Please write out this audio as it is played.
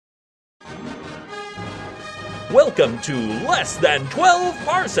Welcome to Less Than 12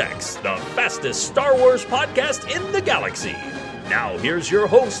 Parsecs, the fastest Star Wars podcast in the galaxy. Now here's your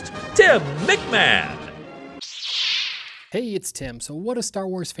host, Tim McMahon. Hey, it's Tim. So what do Star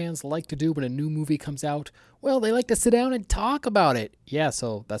Wars fans like to do when a new movie comes out? Well, they like to sit down and talk about it. Yeah,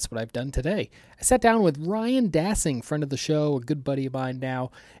 so that's what I've done today. I sat down with Ryan Dassing, friend of the show, a good buddy of mine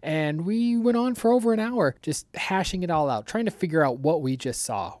now, and we went on for over an hour just hashing it all out, trying to figure out what we just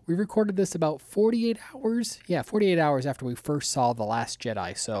saw. We recorded this about 48 hours. Yeah, 48 hours after we first saw The Last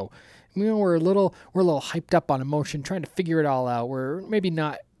Jedi. So, we're a little hyped up on emotion, trying to figure it all out. We're maybe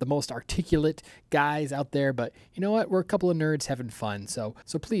not the most articulate guys out there, but you know what? We're a couple of nerds having fun. So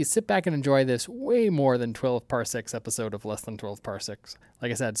please sit back and enjoy this way more than 12 parsecs episode of Less Than 12 Parsecs.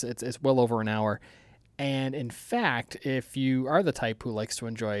 Like I said, it's well over an hour. And in fact, if you are the type who likes to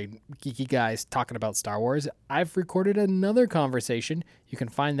enjoy geeky guys talking about Star Wars, I've recorded another conversation. You can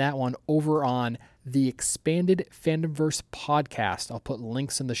find that one over on the Expanded Fandomverse podcast. I'll put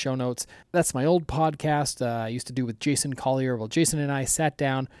links in the show notes. That's my old podcast I used to do with Jason Collier. Well, Jason and I sat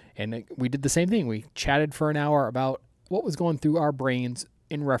down and we did the same thing. We chatted for an hour about what was going through our brains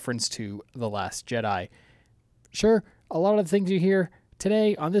in reference to The Last Jedi. Sure, a lot of the things you hear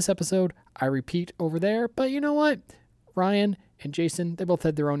today on this episode, I repeat over there, but you know what? Ryan and Jason, they both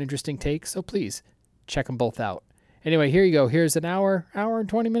had their own interesting takes, so please check them both out. Anyway, here you go. Here's an hour and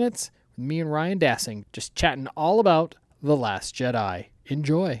 20 minutes with me and Ryan Dassing, just chatting all about The Last Jedi.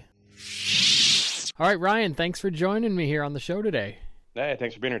 Enjoy. All right, Ryan, thanks for joining me here on the show today. Hey,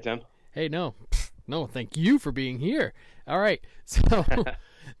 thanks for being here, Tim. Hey, no, thank you for being here. All right, so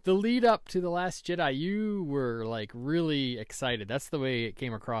the lead up to The Last Jedi, you were like really excited. That's the way it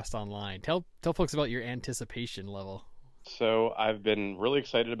came across online. Tell folks about your anticipation level. So I've been really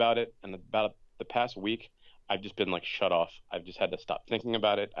excited about it, and about the past week, I've just been like shut off. I've just had to stop thinking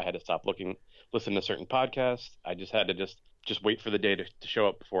about it. I had to stop listening to certain podcasts. I just had to just wait for the day to show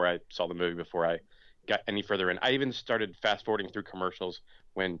up before I saw the movie, before I got any further in. I even started fast forwarding through commercials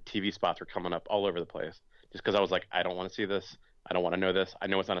when TV spots were coming up all over the place, just because I was like, I don't want to see this. I don't want to know this. I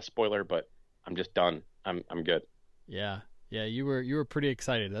know it's not a spoiler, but I'm just done. I'm good. Yeah, you were pretty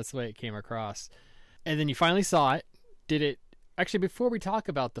excited. That's the way it came across. And then you finally saw it. Did it actually? Before we talk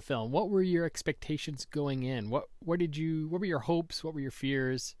about the film, what were your expectations going in? What were your hopes? What were your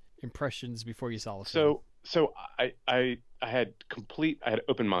fears, impressions before you saw the film? So I had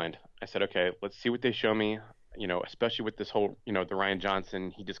open mind. I said, okay, let's see what they show me. You know, especially with this whole, the Rian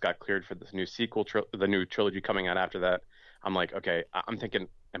Johnson, he just got cleared for this new sequel, the new trilogy coming out after that. I'm like, okay, I'm thinking,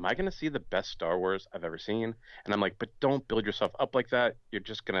 am I going to see the best Star Wars I've ever seen? And I'm like, but don't build yourself up like that. You're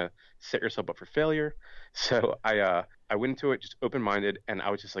just going to set yourself up for failure. So I went into it just open-minded, and I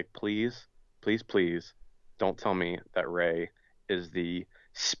was just like, please, please, please don't tell me that Rey is the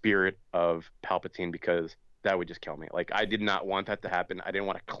spirit of Palpatine, because that would just kill me. Like, I did not want that to happen. I didn't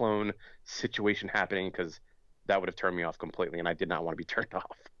want a clone situation happening, because that would have turned me off completely, and I did not want to be turned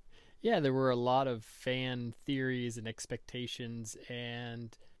off. Yeah, there were a lot of fan theories and expectations,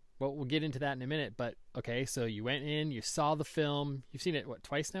 and well, we'll get into that in a minute. But okay, so you went in, you saw the film. You've seen it,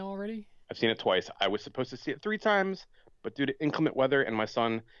 twice now already? I've seen it twice. I was supposed to see it 3 times, but due to inclement weather and my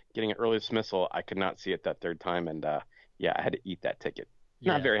son getting an early dismissal, I could not see it that 3rd time, and I had to eat that ticket.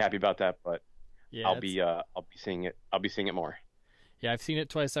 Yeah. Not very happy about that, but yeah, I'll be seeing it. I'll be seeing it more. Yeah, I've seen it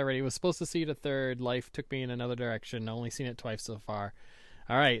twice already. I was supposed to see it a 3rd. Life took me in another direction. I've only seen it twice so far.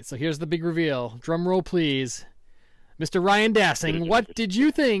 All right, so here's the big reveal. Drum roll, please. Mr. Ryan Dassing, what did you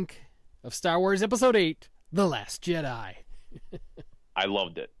think of Star Wars Episode 8, The Last Jedi? I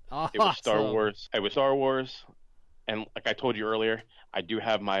loved it. Awesome. It was Star Wars. It was Star Wars. And like I told you earlier, I do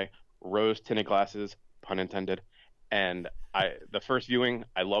have my rose-tinted glasses, pun intended. And the first viewing,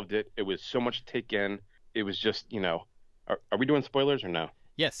 I loved it. It was so much to take in. It was just, are we doing spoilers or no?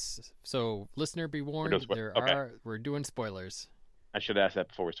 Yes. So listener, be warned, we're doing spoilers. I should ask that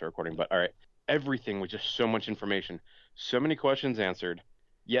before we start recording, but all right. Everything was just so much information, so many questions answered,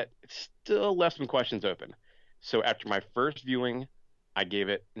 yet it still left some questions open. So after my first viewing, I gave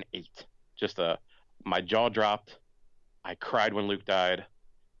it an 8. Just my jaw dropped. I cried when Luke died.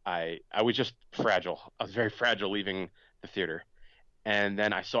 I was just fragile. I was very fragile leaving the theater. And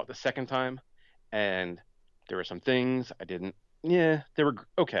then I saw it the second time, and there were some things I didn't. Yeah, they were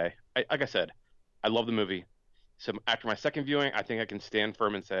okay. Like I said, I love the movie. So after my second viewing, I think I can stand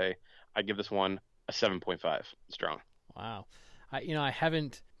firm and say I give this one a 7.5 strong. Wow. I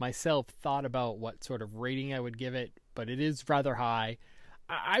haven't myself thought about what sort of rating I would give it, but it is rather high.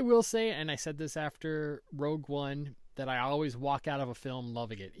 I will say, and I said this after Rogue One, that I always walk out of a film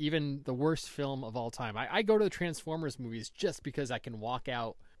loving it, even the worst film of all time. I go to the Transformers movies just because I can walk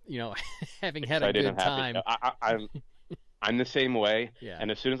out having had a good time. I'm the same way. Yeah. And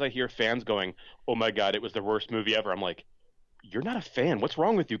as soon as I hear fans going, "Oh my God, it was the worst movie ever," I'm like, "You're not a fan. What's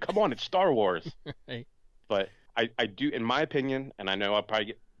wrong with you? Come on, it's Star Wars." Right. But I do, in my opinion, and I know I'll probably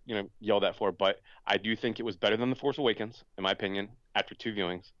get yelled at for, but I do think it was better than The Force Awakens, in my opinion, after 2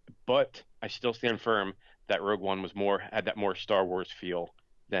 viewings. But I still stand firm that Rogue One had that more Star Wars feel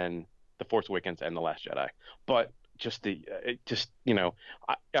than The Force Awakens and The Last Jedi. But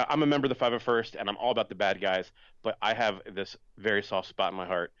I'm a member of the 501st, and I'm all about the bad guys, but I have this very soft spot in my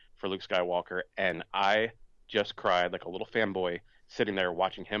heart for Luke Skywalker, and I just cried like a little fanboy sitting there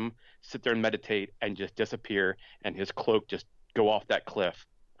watching him sit there and meditate and just disappear and his cloak just go off that cliff.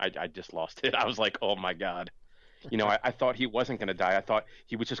 I just lost it. I was like, oh my God. I thought he wasn't going to die. I thought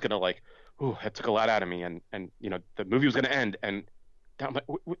he was just going to that took a lot out of me. And the movie was going to end. And I'm like,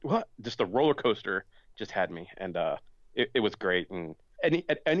 what? Just the roller coaster just had me. And it was great. And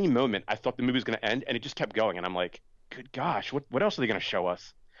at any moment, I thought the movie was going to end, and it just kept going. And I'm like, good gosh, what else are they going to show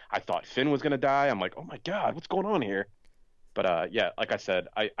us? I thought Finn was going to die. I'm like, oh my God, what's going on here? But yeah, like I said,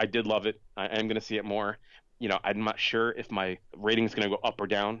 I did love it. I am going to see it more. I'm not sure if my rating is going to go up or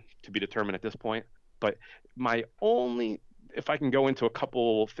down, to be determined at this point. But if I can go into a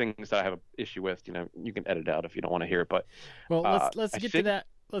couple things that I have an issue with, you can edit out if you don't want to hear it. But let's get to that.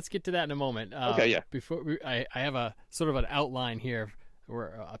 Let's get to that in a moment. Okay, yeah. I have a sort of an outline here,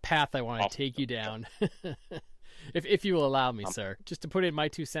 or a path I want to take you down, if you will allow me, sir. Just to put in my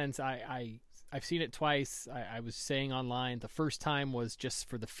 2 cents, I've seen it twice. I was saying online, the first time was just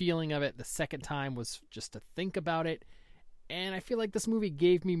for the feeling of it. The second time was just to think about it. And I feel like this movie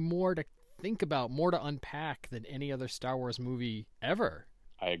gave me more to think about, more to unpack than any other Star Wars movie ever.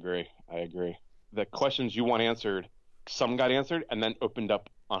 I agree. The questions you want answered, some got answered and then opened up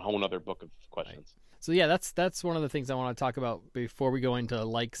a whole other book of questions. Right. So yeah, that's one of the things I want to talk about before we go into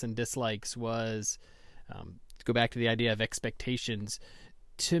likes and dislikes was to go back to the idea of expectations.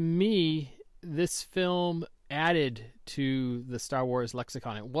 To me, this film added to the Star Wars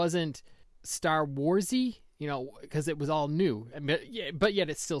lexicon. It wasn't Star Warsy, because it was all new, but yet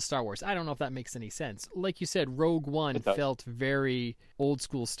it's still Star Wars. I don't know if that makes any sense. Like you said, Rogue One felt very old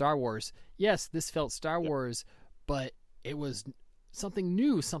school Star Wars. Yes, this felt Star Wars, but it was something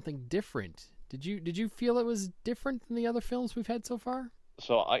new, something different. Did you feel it was different than the other films we've had so far?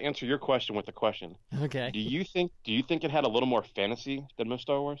 So I answer your question with a question. Okay. Do you think it had a little more fantasy than most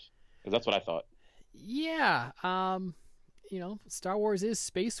Star Wars? Because that's what I thought. Yeah. Star Wars is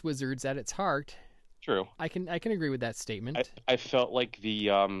space wizards at its heart. True. I can agree with that statement. I felt like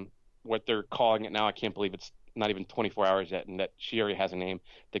the what they're calling it now, I can't believe it's not even 24 hours yet, and that she already has a name.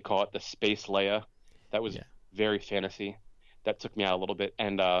 They call it the Space Leia. That was very fantasy. That took me out a little bit.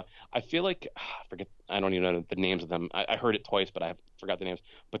 And I feel like, I don't even know the names of them. I heard it twice, but I forgot the names.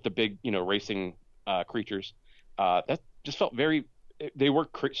 But the big, racing creatures, that just felt very, they were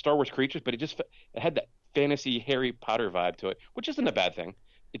Star Wars creatures, but it had that fantasy Harry Potter vibe to it, which isn't a bad thing.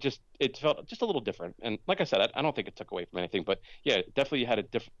 It felt just a little different. And like I said, I don't think it took away from anything, but yeah, it definitely had a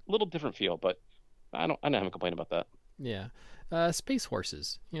little different feel, but I don't have a complaint about that. Yeah. Space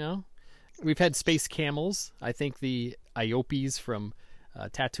horses, We've had space camels. I think the Iopes from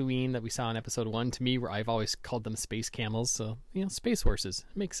Tatooine that we saw in episode 1, to me, I've always called them space camels. So, space horses.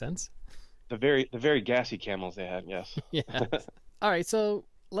 It makes sense. The very gassy camels they had, yes. Yeah. All right, so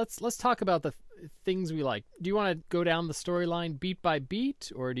let's talk about the things we like. Do you want to go down the storyline beat by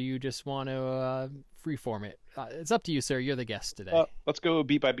beat, or do you just want to freeform it? It's up to you, sir. You're the guest today. Let's go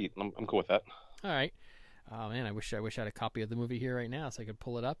beat by beat. I'm cool with that. All right. Oh man, I wish I had a copy of the movie here right now so I could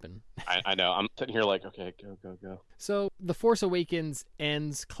pull it up and. I know. I'm sitting here like, okay, go. So, The Force Awakens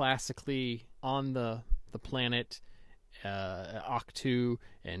ends classically on the planet Ahch-To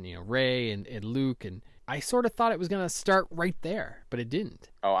and Rey and Luke, and I sort of thought it was going to start right there, but it didn't.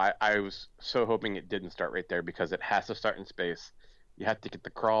 Oh, I was so hoping it didn't start right there because it has to start in space. You have to get the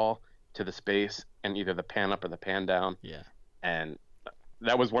crawl to the space and either the pan up or the pan down. Yeah. And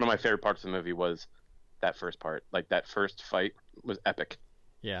that was one of my favorite parts of the movie was that first part. Like that first fight was epic.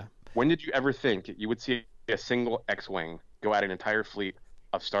 Yeah. When did you ever think you would see a single X-Wing go at an entire fleet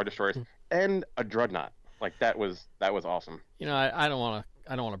of Star Destroyers and a Dreadnought? Like that was awesome. I don't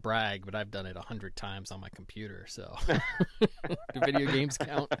want to brag, but I've done it 100 times on my computer. So, do video games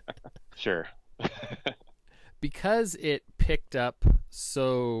count? Sure. Because it picked up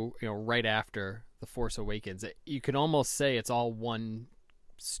so right after The Force Awakens, you could almost say it's all one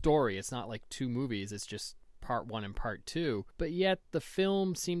story. It's not like 2 movies. It's just part 1 and part 2. But yet the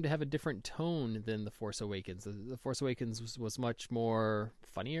film seemed to have a different tone than The Force Awakens. The Force Awakens was much more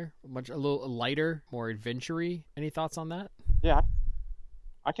funnier, a little lighter, more adventure-y. Any thoughts on that? Yeah.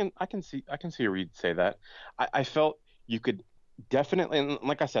 I can see Reed say that. I felt you could definitely, and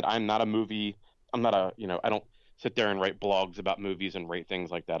like I said, I'm not a, I don't sit there and write blogs about movies and rate things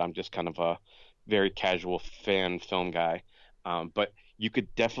like that. I'm just kind of a very casual fan film guy. But you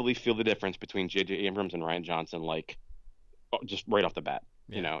could definitely feel the difference between J.J. Abrams and Ryan Johnson, like just right off the bat.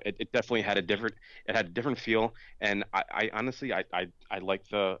 Yeah. It definitely had a different feel, and I honestly I like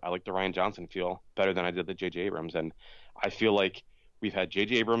the Ryan Johnson feel better than I did the J.J. Abrams, and I feel like we've had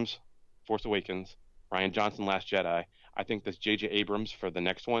J.J. Abrams, Force Awakens, Ryan Johnson, Last Jedi. I think this J.J. Abrams for the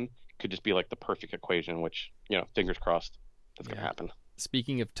next one could just be like the perfect equation, which fingers crossed that's gonna Yeah. happen.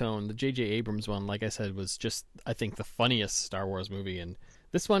 Speaking of tone, the J.J. Abrams one, like I said, was just, I think, the funniest Star Wars movie. And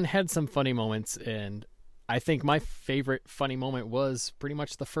this one had some funny moments. And I think my favorite funny moment was pretty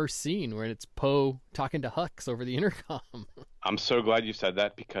much the first scene where it's Poe talking to Hux over the intercom. I'm so glad you said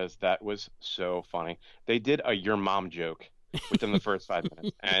that because that was so funny. They did a your mom joke within the first 5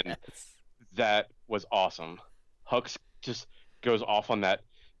 minutes, and Yes. that was awesome. Hux just goes off on that.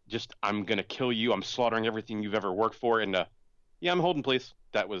 Just I'm gonna kill you. I'm slaughtering everything you've ever worked for. And yeah, I'm holding, please.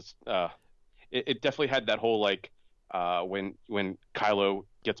 That was it definitely had that whole like when Kylo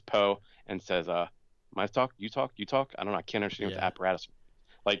gets Poe and says my talk, you talk, you talk. I don't know. I can't understand what the Yeah. apparatus.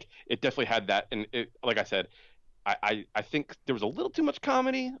 Like it definitely had that, and it like I said, I think there was a little too much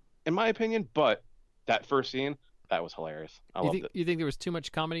comedy in my opinion, but that first scene that was hilarious. I You loved think it. you think there was too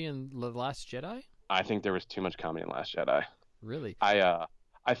much comedy in The Last Jedi? I think there was too much comedy in Last Jedi. Really? I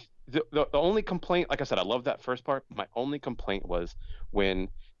I the only complaint, like I said, I love that first part. My only complaint was when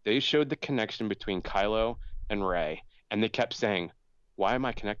they showed the connection between Kylo and Rey, and they kept saying, "Why am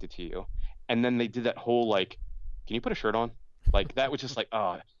I connected to you?" And then they did that whole like, "Can you put a shirt on?" Like that was just like,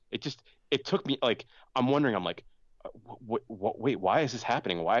 it took me like I'm wondering. I'm like, wait, why is this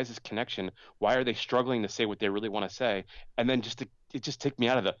happening? Why is this connection? Why are they struggling to say what they really want to say? And then it just took me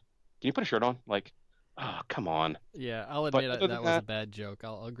out of the. Can you put a shirt on? Like, oh, come on. Yeah, I'll But admit other than that was a that, bad joke.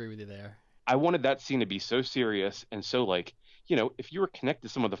 I'll agree with you there. I wanted that scene to be so serious and so like, if you were connected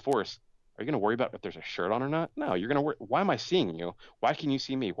to some of the Force, are you going to worry about if there's a shirt on or not? No, you're going to worry. Why am I seeing you? Why can you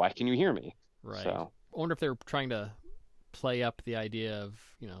see me? Why can you hear me? Right. So I wonder if they were trying to play up the idea of,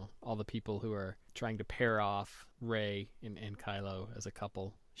 all the people who are trying to pair off Rey and Kylo as a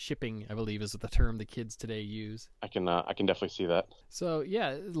couple. Shipping, I believe, is the term the kids today use. I can definitely see that. So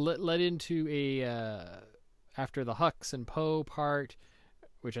yeah, led into after the Hux and Poe part,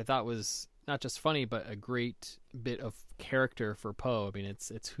 which I thought was not just funny but a great bit of character for Poe. I mean,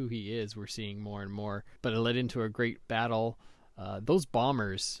 it's who he is. We're seeing more and more, but it led into a great battle. Those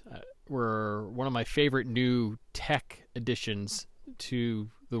bombers were one of my favorite new tech additions to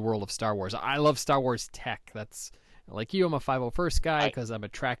the world of Star Wars. I love Star Wars tech. That's like you. I'm a 501st guy I because I'm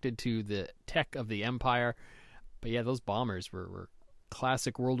attracted to the tech of the Empire. But yeah, those bombers were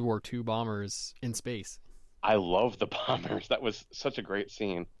classic World War II bombers in space. I love the bombers. That was such a great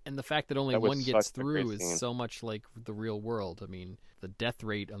scene. And the fact that only That was one gets such a great through is scene. so much like the real world. I mean, the death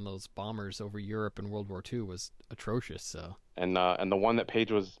rate on those bombers over Europe in World War II was atrocious. So And the one that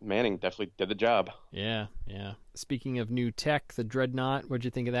Paige was manning definitely did the job. yeah, yeah. Speaking of new tech, the Dreadnought. What'd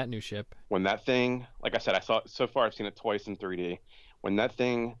you think of that new ship? When that thing, like I said, I saw it so far. I've seen it twice in 3D. When that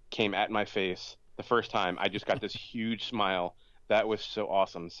thing came at my face the first time, I just got this huge smile. That was so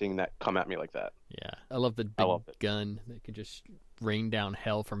awesome seeing that come at me like that. Yeah, I love the I big loved it. gun that could just rain down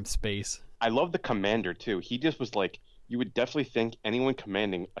hell from space. I love the commander too. He just was like, you would definitely think anyone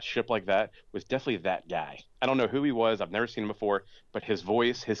commanding a ship like that was definitely that guy. I don't know who he was. I've never seen him before, but his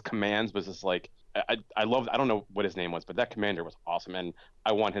voice, his commands was just like, I loved. I don't know what his name was, but that commander was awesome, and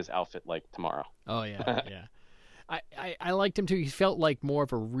I want his outfit like tomorrow. Oh yeah, yeah. I liked him too. He felt like more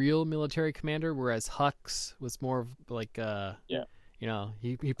of a real military commander, whereas Hux was more of like Yeah,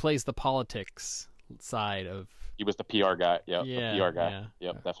 he plays the politics side of. he was the PR guy. Yep, Yeah, the PR guy. yeah.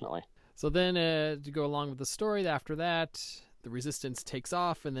 Yep, definitely. So then to go along with the story, after that, the Resistance takes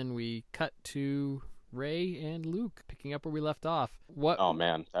off, and then we cut to Rey and Luke picking up where we left off. What Oh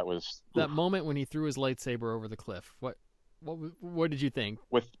man, that was that moment when he threw his lightsaber over the cliff? What did you think?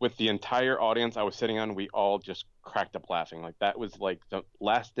 with the entire audience I was sitting on. We all just cracked up laughing. Like that was like the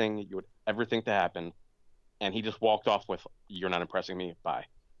last thing you would ever think to happen, and he just walked off with, "You're not impressing me. Bye."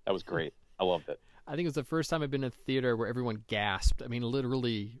 That was great. I loved it. I think it was the first time I've been in a theater where everyone gasped. I mean,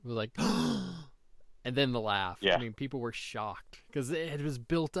 literally was like, and then the laugh. Yeah. I mean, people were shocked because it was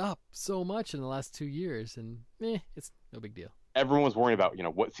built up so much in the last 2 years, and it's no big deal. Everyone was worrying about,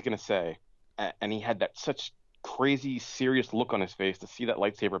 what's he gonna say, and he had that such crazy serious look on his face to see that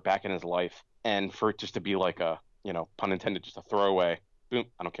lightsaber back in his life, and for it just to be like a, pun intended, just a throwaway. Boom,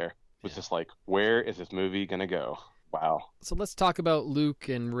 I don't care. It was Yeah. just like, where is this movie gonna go? Wow. So let's talk about Luke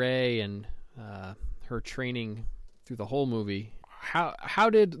and Rey and her training through the whole movie. How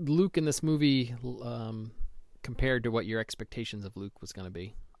did Luke in this movie compared to what your expectations of Luke was going to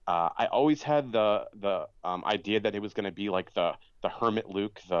be? I always had the idea that it was going to be like the hermit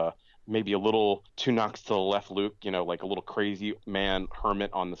Luke, the maybe a little two knocks to the left Luke, like a little crazy man hermit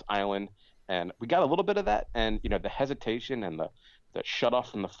on this island. And we got a little bit of that, and the hesitation and the shut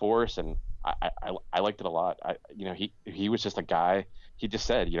off from the Force, and I liked it a lot. He was just a guy. He just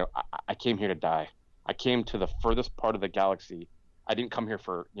said, I came here to die. I came to the furthest part of the galaxy. I didn't come here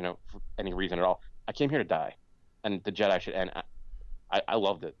for any reason at all. I came here to die, and the Jedi should end. I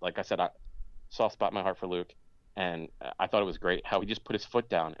loved it. Like I said, I soft spot in my heart for Luke, and I thought it was great how he just put his foot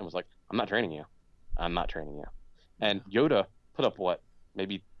down and was like, "I'm not training you. I'm not training you." And Yoda put up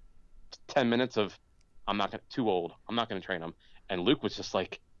maybe 10 minutes of, too old. I'm not going to train him. And Luke was just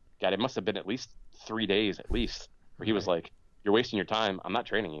like, God, it must have been at least 3 days at least where he was like, "You're wasting your time. I'm not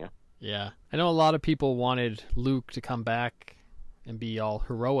training you." Yeah. I know a lot of people wanted Luke to come back and be all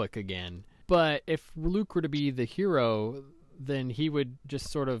heroic again. But if Luke were to be the hero, then he would just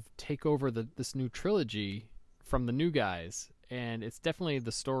sort of take over this new trilogy from the new guys. And it's definitely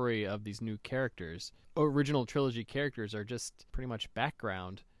the story of these new characters. Original trilogy characters are just pretty much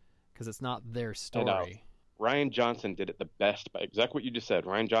background because it's not their story. Rian Johnson did it the best by exactly what you just said.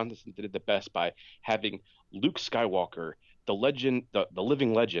 Rian Johnson did it the best by having Luke Skywalker, the legend, the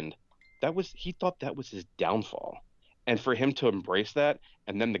living legend. He thought that was his downfall. And for him to embrace that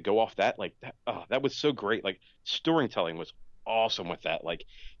and then to go off that, like that was so great. Like storytelling was awesome with that. Like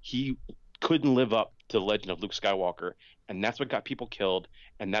he couldn't live up to the legend of Luke Skywalker, and that's what got people killed,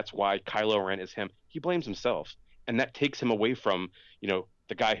 and that's why Kylo Ren is him. He blames himself, and that takes him away from,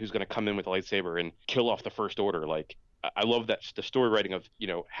 the guy who's going to come in with a lightsaber and kill off the First Order. Like I love that the story writing of,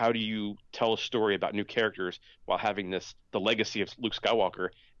 how do you tell a story about new characters while having the legacy of Luke Skywalker,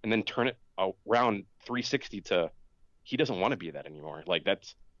 and then turn it around 360 to he doesn't want to be that anymore. Like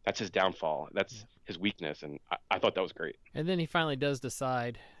that's his downfall. That's his weakness. And I thought that was great. And then he finally does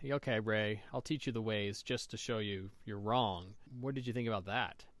decide, okay, Rey, I'll teach you the ways just to show you you're wrong. What did you think about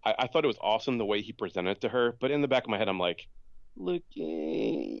that? I thought it was awesome the way he presented it to her. But in the back of my head, I'm like, look,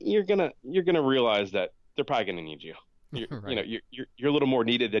 you're gonna realize that they're probably gonna need you. Right. You're a little more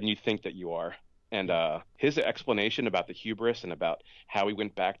needed than you think that you are. And his explanation about the hubris and about how he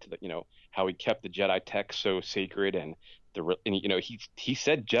went back to how he kept the Jedi tech so sacred, and he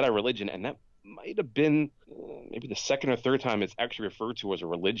said Jedi religion, and that might have been maybe the second or third time it's actually referred to as a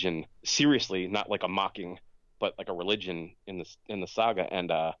religion seriously, not like a mocking, but like a religion in the saga.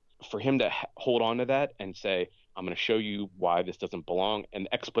 And for him to hold on to that and say, I'm going to show you why this doesn't belong, and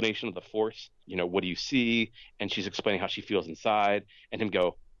the explanation of the Force, what do you see? And she's explaining how she feels inside, and him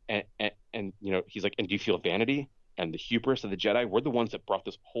go, and he's like, and do you feel vanity and the hubris of the Jedi? We're the ones that brought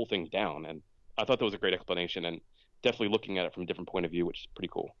this whole thing down. And I thought that was a great explanation, and definitely looking at it from a different point of view, which is pretty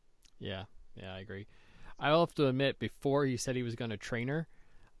cool. Yeah, I agree. I'll have to admit, before he said he was going to train her,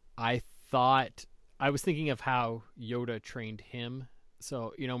 I was thinking of how Yoda trained him.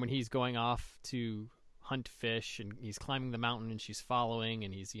 So, when he's going off to hunt fish and he's climbing the mountain and she's following,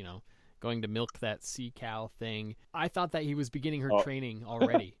 and he's, going to milk that sea cow thing. I thought that he was beginning her training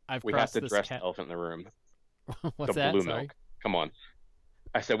already. We have to address the elephant in the room. What's the that? Blue Sorry? milk. Come on.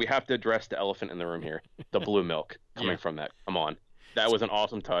 I said we have to address the elephant in the room here. The blue milk coming from that. Come on. That was an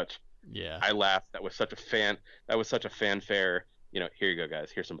awesome touch. Yeah. I laughed. That was such a fanfare. Here you go,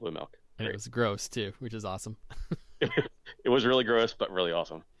 guys. Here's some blue milk. And it was gross too, which is awesome. It was really gross, but really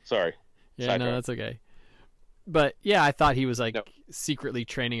awesome. Sorry. Yeah, no, that's okay. But yeah, I thought he was secretly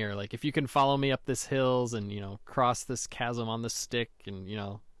training her. Like, if you can follow me up this hills and, cross this chasm on the stick, and,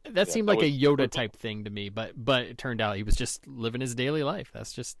 that seemed like a Yoda type thing to me. But it turned out he was just living his daily life.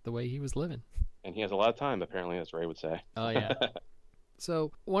 That's just the way he was living. And he has a lot of time, apparently, as Rey would say. Oh, yeah.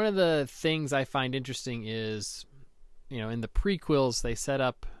 So one of the things I find interesting is, in the prequels, they set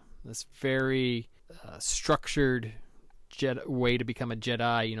up this very structured way to become a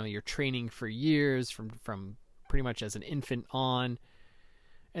Jedi. You're training for years from pretty much as an infant on.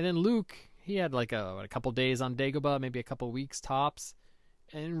 And then Luke, he had like a couple days on Dagobah, maybe a couple weeks tops.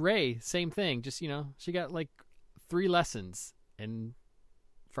 And Rey, same thing. Just, she got like 3 lessons and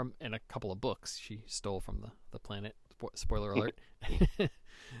a couple of books she stole from the planet. Spoiler alert.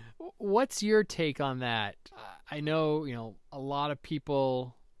 What's your take on that? I know, a lot of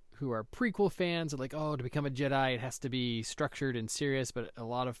people who are prequel fans are like, oh, to become a Jedi, it has to be structured and serious. But a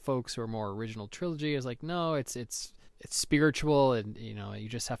lot of folks who are more original trilogy is like, no, it's spiritual, and you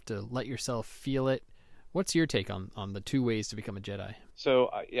just have to let yourself feel it. What's your take on the 2 ways to become a Jedi? So,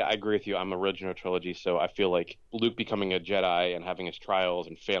 yeah, I agree with you. I'm original trilogy, so I feel like Luke becoming a Jedi and having his trials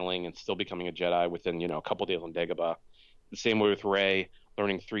and failing and still becoming a Jedi within, a couple days on Dagobah. The same way with Rey,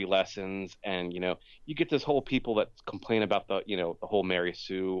 learning 3 lessons, and, you get this whole people that complain about the whole Mary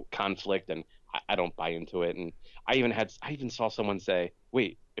Sue conflict, and I don't buy into it. And I even saw someone say,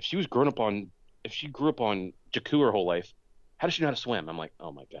 wait, if she grew up on Jakku her whole life, how does she know how to swim? I'm like,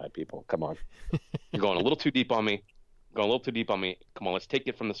 oh my God, people, come on. You're going a little too deep on me. Come on, let's take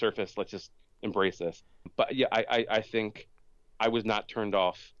it from the surface. Let's just embrace this. But yeah, I think I was not turned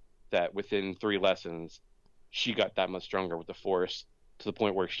off that within 3 lessons, she got that much stronger with the Force to the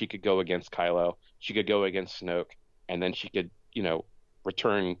point where she could go against Kylo, she could go against Snoke, and then she could,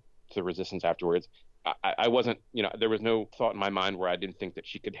 return to the Resistance afterwards. I wasn't, there was no thought in my mind where I didn't think that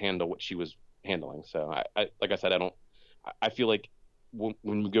she could handle what she was handling. So like I said, I feel like when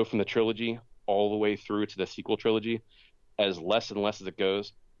we go from the trilogy all the way through to the sequel trilogy, as less and less as it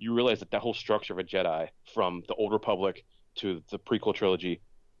goes, you realize that whole structure of a Jedi from the Old Republic to the prequel trilogy,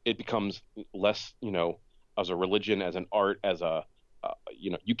 it becomes less, as a religion, as an art, as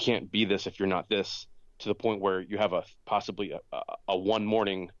you can't be this if you're not this, to the point where you have possibly a one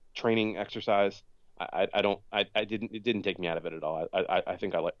morning training exercise. It didn't take me out of it at all. I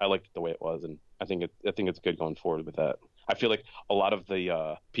think I liked it the way it was, and I think it's good going forward with that. I feel like a lot of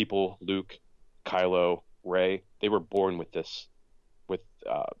the people, Luke, Kylo, Rey, they were born with this, with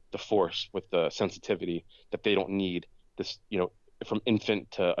the Force, with the sensitivity that they don't need this, from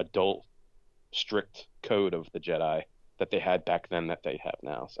infant to adult strict code of the Jedi that they had back then that they have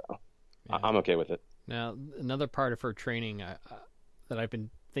now. So yeah. I'm okay with it. Now, another part of her training that I've been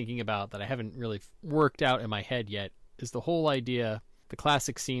thinking about that I haven't really worked out in my head yet is the whole idea, the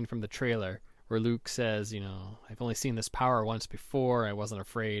classic scene from the trailer where Luke says, I've only seen this power once before. I wasn't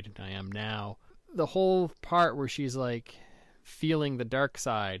afraid, and I am now. The whole part where she's like feeling the dark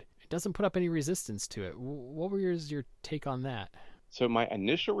side, it doesn't put up any resistance to it. What was your take on that? So my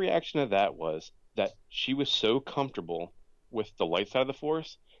initial reaction to that was that she was so comfortable with the light side of the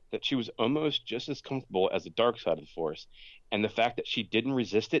Force that she was almost just as comfortable as the dark side of the Force. And the fact that she didn't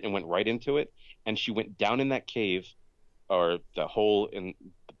resist it and went right into it, and she went down in that cave or the hole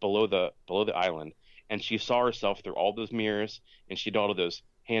below the island, and she saw herself through all those mirrors, and she did all of those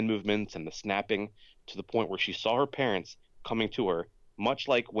hand movements and the snapping, to the point where she saw her parents coming to her, much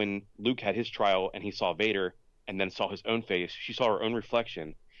like when Luke had his trial and he saw Vader and then saw his own face. She saw her own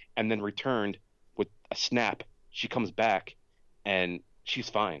reflection and then returned with a snap. She comes back and she's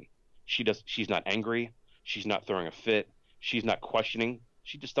fine. She's not angry. She's not throwing a fit. She's not questioning.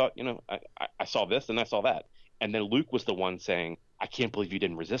 She just thought, I saw this and I saw that. And then Luke was the one saying, I can't believe you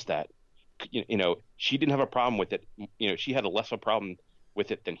didn't resist that. She didn't have a problem with it. She had a less of a problem with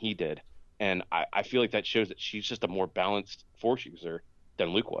it than he did. And I feel like that shows that she's just a more balanced Force user than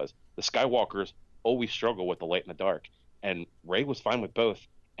Luke was. The Skywalkers always struggle with the light and the dark, and Rey was fine with both,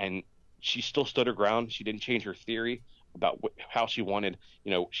 and she still stood her ground. She didn't change her theory about how she wanted,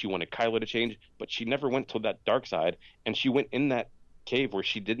 she wanted Kylo to change, but she never went to that dark side, and she went in that cave where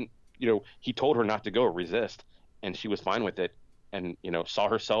she didn't, he told her not to go or resist, and she was fine with it, and, saw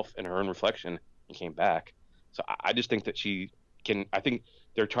herself in her own reflection and came back. So I just think that I think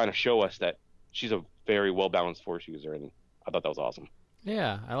they're trying to show us that she's a very well-balanced Force user, and I thought that was awesome.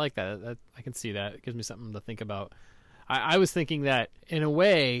 Yeah, I like that. I can see that. It gives me something to think about. I was thinking that, in a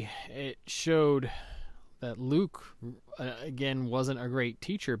way, it showed that Luke, again, wasn't a great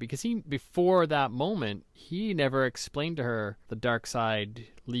teacher, because before that moment, he never explained to her the dark side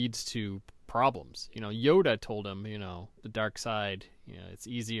leads to problems. Yoda told him, the dark side, it's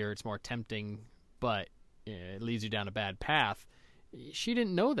easier, it's more tempting, but it leads you down a bad path. She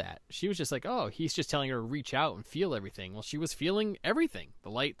didn't know that. She was just like, oh, he's just telling her to reach out and feel everything. Well, she was feeling everything, the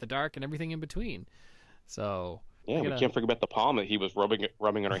light, the dark, and everything in between. So yeah, we can't forget about the palm that he was rubbing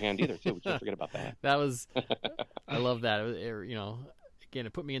on her hand either, too. We can't forget about that. That was, I love that. Again,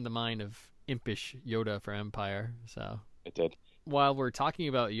 it put me in the mind of impish Yoda for Empire. So it did. While we're talking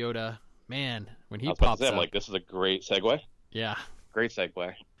about Yoda, man, when he pops up, I'm like, this is a great segue. Yeah, great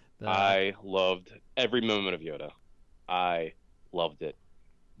segue. I loved every moment of Yoda. I loved it.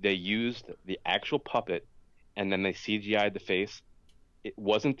 They used the actual puppet, and then they CGI'd the face. It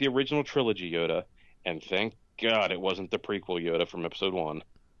wasn't the original trilogy Yoda, and thank God it wasn't the prequel Yoda from Episode 1,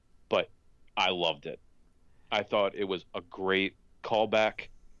 but I loved it. I thought it was a great callback,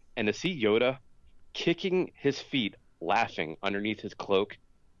 and to see Yoda kicking his feet, laughing underneath his cloak,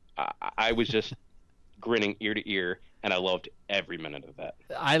 I was just grinning ear to ear, and I loved every minute of that.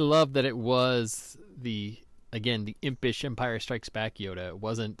 I love that it was the Again, the impish Empire Strikes Back Yoda. It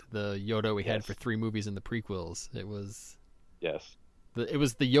wasn't the Yoda we had Yes. for 3 movies in the prequels. It was Yes. it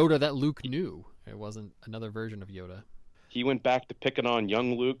was the Yoda that Luke knew. It wasn't another version of Yoda. He went back to picking on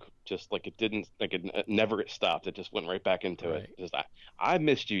young Luke, just like it never stopped. It just went right back into Right. it. Just I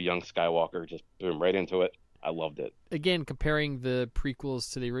missed you, young Skywalker. Just boom, right into it. I loved it. Again, comparing the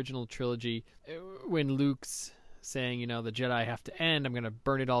prequels to the original trilogy, when Luke's saying, you know, the Jedi have to end, I'm going to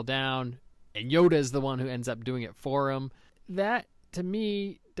burn it all down, and Yoda is the one who ends up doing it for him. That, to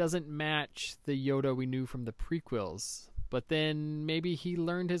me, doesn't match the Yoda we knew from the prequels. But then maybe he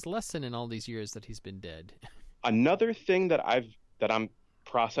learned his lesson in all these years that he's been dead. Another thing that I'm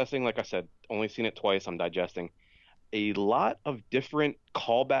processing, like I said, only seen it twice. I'm digesting a lot of different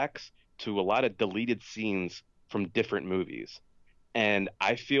callbacks to a lot of deleted scenes from different movies, and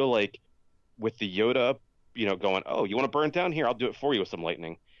I feel like with the Yoda, you know, going, "Oh, you want to burn it down? Here, I'll do it for you with some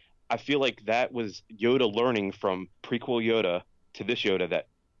lightning." I feel like that was Yoda learning from prequel Yoda to this Yoda that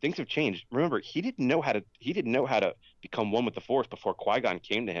things have changed. Remember, he didn't know how to become one with the Force before Qui-Gon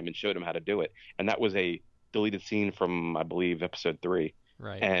came to him and showed him how to do it, and that was a deleted scene from, I believe, Episode 3.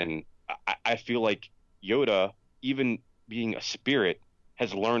 Right. And I feel like Yoda, even being a spirit,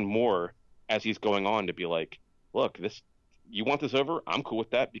 has learned more as he's going on to be like, look, you want this over? I'm cool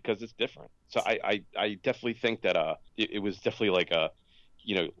with that because it's different. So I definitely think that it was definitely like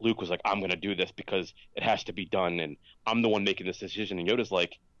you know, Luke was like, I'm going to do this because it has to be done, and I'm the one making this decision. And Yoda's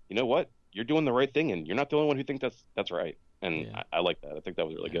like, you know what? You're doing the right thing, and you're not the only one who thinks that's right. And Yeah. I like that. I think that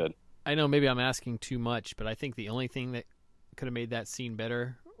was really good. I know maybe I'm asking too much, but I think the only thing that could have made that scene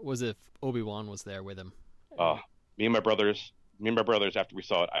better was if Obi-Wan was there with him. Me and my brothers, after we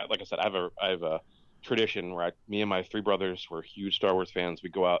saw it, like I said, I have a tradition where me and my 3 brothers were huge Star Wars fans.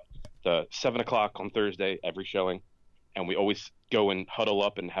 We go out to 7:00 on Thursday every showing, and we always go and huddle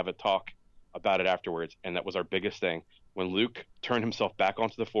up and have a talk about it afterwards. And that was our biggest thing. When Luke turned himself back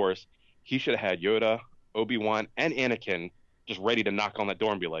onto the Force, he should have had Yoda, Obi-Wan, and Anakin just ready to knock on that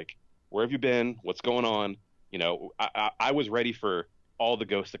door and be like, "Where have you been? What's going on?" You know, I was ready for all the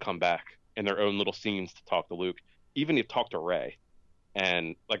ghosts to come back in their own little scenes to talk to Luke, even to talk to Rey.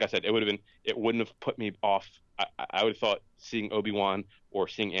 And like I said, it wouldn't have put me off. I would have thought seeing Obi-Wan or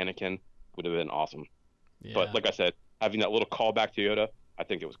seeing Anakin would have been awesome. Yeah. But like I said, having that little callback to Yoda, I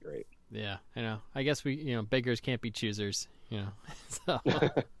think it was great. Yeah, I know. I guess beggars can't be choosers, So.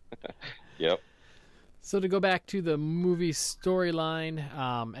 Yep. So to go back to the movie storyline,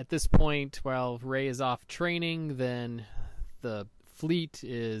 at this point, while Rey is off training, then the fleet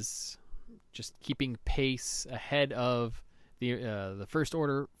is just keeping pace ahead of the First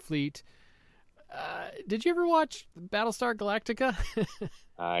Order fleet. Did you ever watch Battlestar Galactica?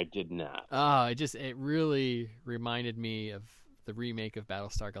 I did not. It really reminded me of the remake of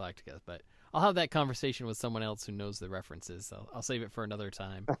Battlestar Galactica, but I'll have that conversation with someone else who knows the references. So I'll save it for another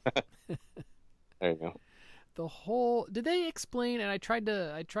time. There you go. Did they explain, and I tried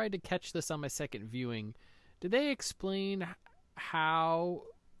to catch this on my second viewing, did they explain how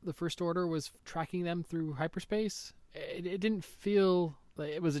the First Order was tracking them through hyperspace? It didn't feel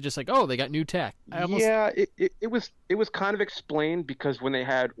like, it was just like, oh, they got new tech. Yeah, it was kind of explained because when they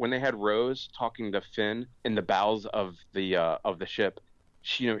had Rose talking to Finn in the bowels of the ship,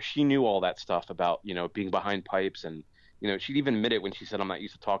 she knew all that stuff about, being behind pipes, and she'd even admit it when she said, I'm not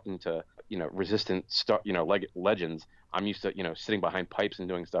used to talking to resistant legends. I'm used to sitting behind pipes and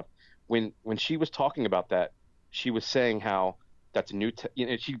doing stuff. When she was talking about that, she was saying how that's new tech.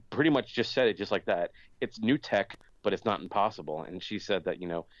 She pretty much just said it just like that. It's new tech, but it's not impossible. And she said that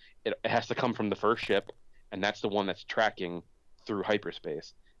it has to come from the first ship, and that's the one that's tracking through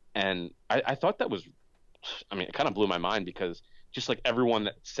hyperspace. And I thought that was, it kind of blew my mind, because just like everyone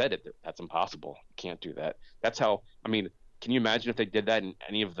that said it, that's impossible. You can't do that. That's how, can you imagine if they did that in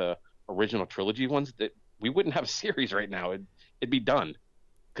any of the original trilogy ones? That we wouldn't have a series right now. It'd be done,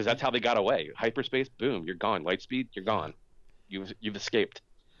 because that's how they got away. Hyperspace, boom, you're gone. Light speed, you're gone. You've escaped.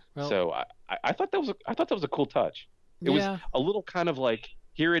 Well, so I thought that was a cool touch. It was a little kind of like,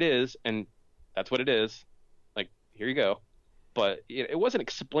 here it is, and that's what it is. Like, here you go. But it wasn't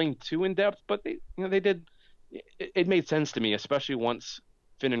explained too in depth. But they did. It made sense to me, especially once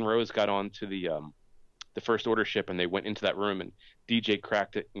Finn and Rose got on to the First Order ship, and they went into that room, and DJ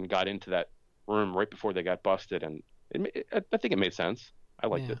cracked it and got into that room right before they got busted, and I think it made sense. I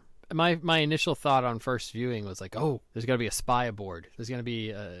liked it. My initial thought on first viewing was like, oh, there's got to be a spy aboard. There's going to be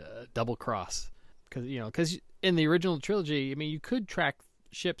a double cross, because in the original trilogy, you could track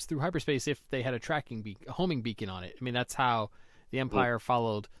ships through hyperspace if they had a homing beacon on it. That's how the Empire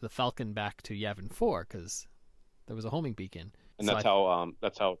followed the Falcon back to Yavin 4, because there was a homing beacon. And so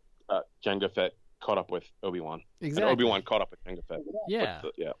that's how Jango Fett caught up with Obi-Wan. Exactly. And Obi-Wan caught up with Jango Fett. Yeah.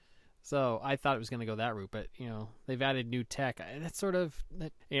 Yeah. So I thought it was going to go that route, but they've added new tech. That's sort of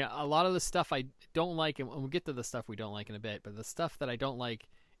a lot of the stuff I don't like, and we'll get to the stuff we don't like in a bit. But the stuff that I don't like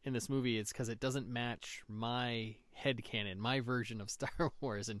in this movie is because it doesn't match my headcanon, my version of Star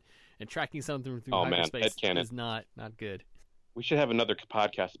Wars, and tracking something through hyperspace is not good. We should have another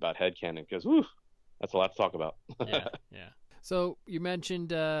podcast about headcanon because that's a lot to talk about. Yeah. So you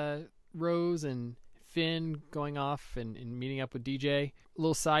mentioned Rose and Finn going off and meeting up with DJ. A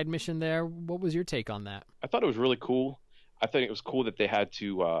little side mission there. What was your take on that? I thought it was really cool. I think it was cool that they had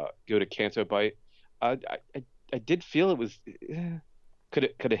to go to Canto Bight. I did feel it was could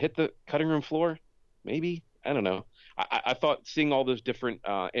it hit the cutting room floor? Maybe. I don't know. I thought seeing all those different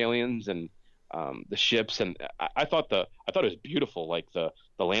aliens and the ships, and I thought it was beautiful, like the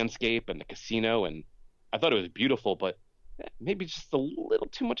landscape and the casino, and I thought it was beautiful, but maybe just a little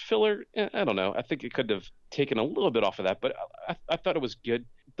too much filler. I don't know. I think it could have taken a little bit off of that, but I thought it was good.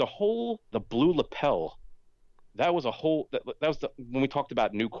 The blue lapel, that was when we talked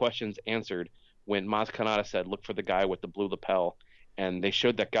about new questions answered, when Maz Kanata said, look for the guy with the blue lapel, and they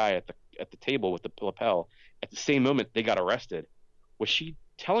showed that guy at the table with the lapel. At the same moment, they got arrested. Was she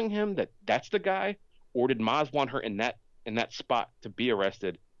telling him that that's the guy, or did Maz want her in that spot to be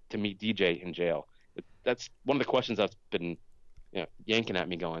arrested to meet DJ in jail? That's one of the questions that's been yanking at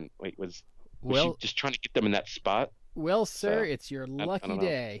me going, wait, was she just trying to get them in that spot? Well, sir, it's your lucky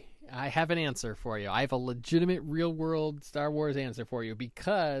day. I have an answer for you. I have a legitimate real-world Star Wars answer for you,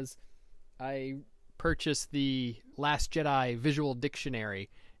 because I purchased the Last Jedi visual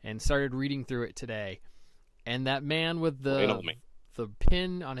dictionary and started reading through it today. And that man with the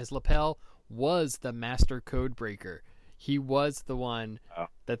pin on his lapel was the master code breaker. He was the one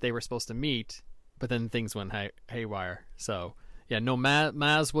that they were supposed to meet, but then things went haywire. So, yeah, no,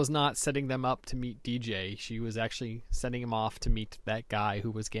 Maz was not setting them up to meet DJ. She was actually sending him off to meet that guy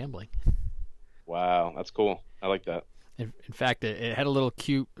who was gambling. Wow, that's cool. I like that. In fact, it had a little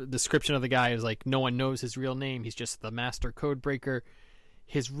cute description of the guy. It was like, no one knows his real name. He's just the master code breaker.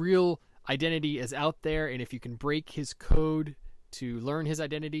 His real identity is out there, and if you can break his code to learn his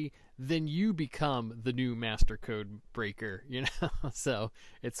identity, then you become the new master code breaker, So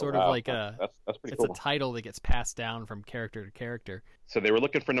it's sort of like that's pretty cool. It's a title that gets passed down from character to character. So they were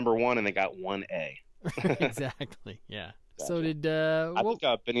looking for number 1 and they got 1A. Exactly. Yeah. Gotcha. So did I think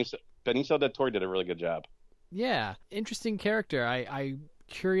Benicio del Toro did a really good job. Yeah, interesting character. I'm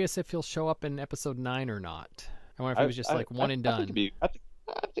curious if he'll show up in episode 9 or not. I wonder if it was just one and done.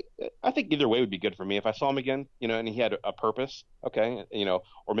 I think either way would be good for me. If I saw him again, and he had a purpose, okay,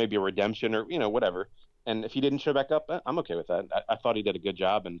 or maybe a redemption, or whatever. And if he didn't show back up, I'm okay with that. I thought he did a good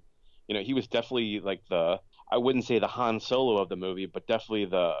job, and he was definitely like I wouldn't say the Han Solo of the movie, but definitely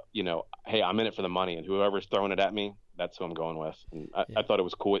hey, I'm in it for the money, and whoever's throwing it at me, that's who I'm going with. And I thought it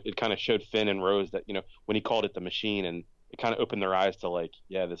was cool. It kind of showed Finn and Rose that when he called it the machine, and it kind of opened their eyes to like,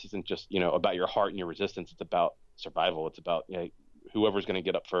 yeah, this isn't just about your heart and your resistance. It's about survival. It's about whoever's going to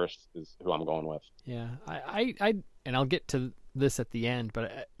get up first is who I'm going with. Yeah, I and I'll get to this at the end,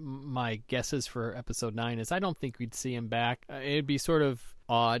 but my guesses for episode 9 is I don't think we'd see him back. It'd be sort of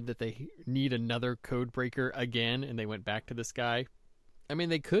odd that they need another code breaker again, and they went back to this guy. I mean,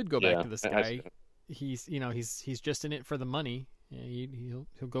 they could go back to this guy. He's he's just in it for the money.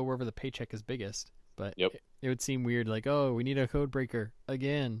 He'll go wherever the paycheck is biggest. But it would seem weird, like, oh, we need a code breaker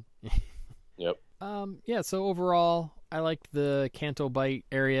again. Yep. Yeah. So overall, I liked the Canto Bight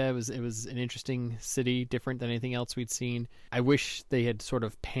area. It was an interesting city, different than anything else we'd seen. I wish they had sort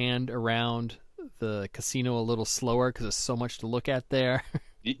of panned around the casino a little slower because there's so much to look at there.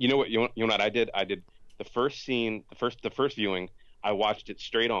 You know what I did? I did the first scene, the first viewing. I watched it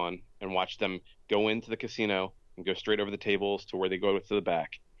straight on and watched them go into the casino and go straight over the tables to where they go to the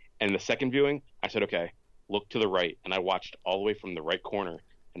back. And the second viewing, I said, okay, look to the right. And I watched all the way from the right corner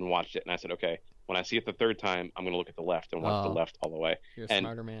and watched it. And I said, okay, when I see it the third time, I'm going to look at the left and watch the left all the way. You're a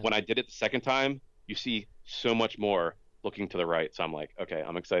smarter man. When I did it the second time, you see so much more looking to the right. So I'm like, okay,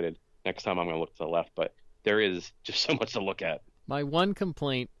 I'm excited. Next time I'm going to look to the left. But there is just so much to look at. My one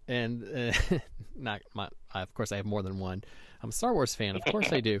complaint, and of course I have more than one. I'm a Star Wars fan. Of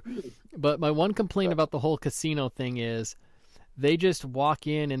course I do. But my one complaint about the whole casino thing is they just walk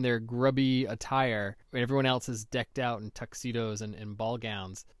in their grubby attire when everyone else is decked out in tuxedos and ball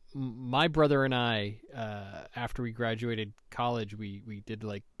gowns. My brother and I, after we graduated college, we did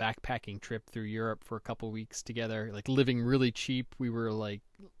like backpacking trip through Europe for a couple weeks together, like living really cheap. We were like,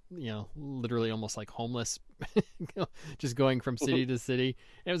 literally almost like homeless, just going from city to city.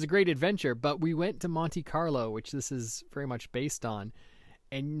 And it was a great adventure, but we went to Monte Carlo, which this is very much based on.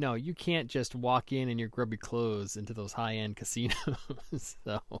 And no, you can't just walk in your grubby clothes into those high-end casinos.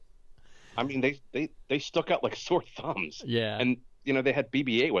 So, I mean, they stuck out like sore thumbs. yeah. And they had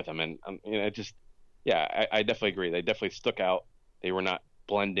BB-8 with them, and yeah, I definitely agree. They definitely stuck out. They were not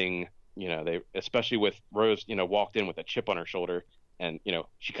blending. They, especially with Rose, walked in with a chip on her shoulder, and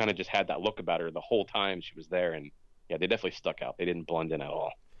she kind of just had that look about her the whole time she was there, and yeah, they definitely stuck out. They didn't blend in at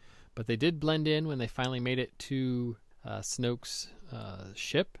all. But they did blend in when they finally made it to Snoke's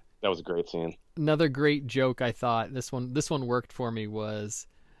ship. That was a great scene. Another great joke, I thought. This one worked for me, was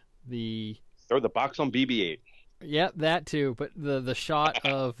throw the box on BB-8. Yeah, that too. But the shot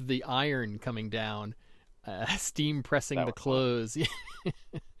of the iron coming down, steam pressing the clothes.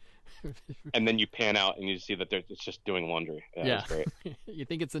 And then you pan out and you see that it's just doing laundry. Yeah. That was great. You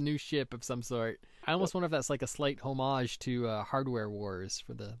think it's a new ship of some sort. I almost wonder if that's like a slight homage to Hardware Wars,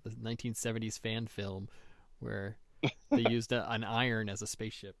 for the 1970s fan film, where they used an iron as a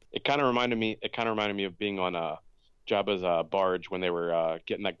spaceship. It kind of reminded me of being on Jabba's barge when they were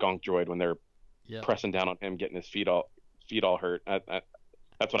getting that gonk droid, when they were pressing down on him, getting his feet all hurt.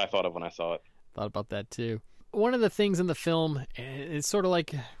 That's what I thought of when I saw it. Thought about that too. One of the things in the film, it's sort of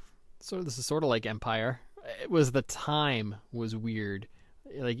like Empire. It was the time was weird.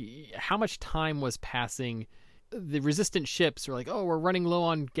 Like, how much time was passing? The resistant ships were like, oh, we're running low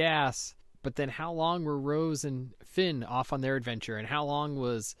on gas. But then how long were Rose and Finn off on their adventure? And how long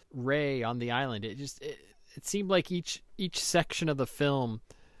was Rey on the island? It seemed like each section of the film,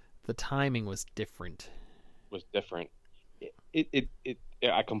 the timing was different. I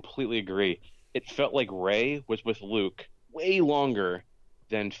completely agree. It felt like Rey was with Luke way longer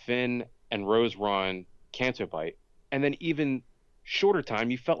than Finn and Rose were on Canto Bight. And then even shorter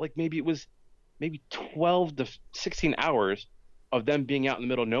time, you felt like maybe it was 12 to 16 hours of them being out in the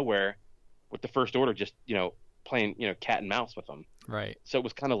middle of nowhere with the First Order just, playing, cat and mouse with them. Right. So it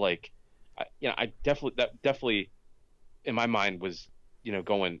was kind of like, that definitely in my mind was,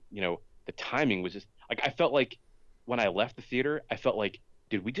 going, the timing was just like, I felt like when I left the theater, I felt like,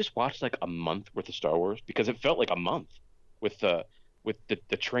 did we just watch like a month worth of Star Wars? Because it felt like a month with the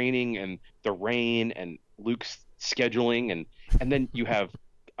training and the rain and Luke's scheduling, and then you have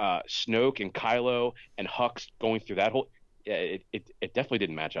Snoke and Kylo and Hux going through that whole. It definitely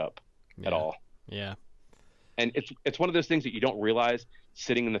didn't match up at all. Yeah. And it's one of those things that you don't realize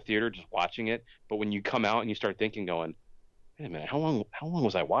sitting in the theater just watching it, but when you come out and you start thinking, going, wait a minute, how long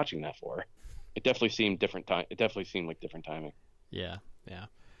was I watching that for? It definitely seemed different time. It definitely seemed like different timing. Yeah.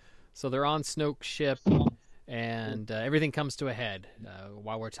 So they're on Snoke's ship, and everything comes to a head.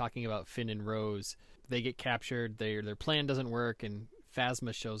 While we're talking about Finn and Rose, they get captured. Their plan doesn't work, and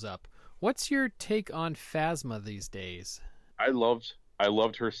Phasma shows up. What's your take on Phasma these days? I loved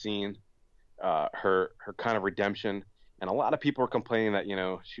her scene, her kind of redemption, and a lot of people are complaining that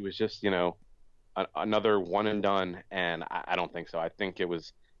she was just another one and done, and I don't think so. I think it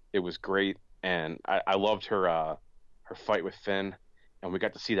was great, and I loved her fight with Finn, and we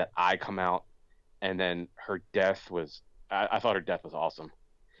got to see that eye come out, and then her death was I thought her death was awesome.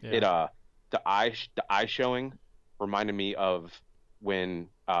 Yeah. The eye showing reminded me of when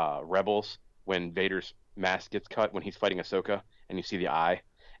Rebels, when Vader's mask gets cut when he's fighting Ahsoka, and you see the eye,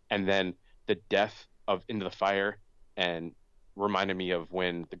 and then the death of Into the Fire, and reminded me of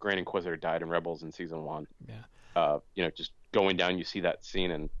when the Grand Inquisitor died in Rebels in season 1. Yeah. Just going down, you see that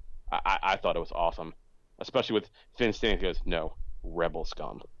scene, and I thought it was awesome, especially with Finn standing there, goes, "No, Rebel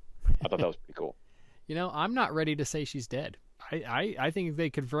scum." I thought that was pretty cool. I'm not ready to say she's dead. I think they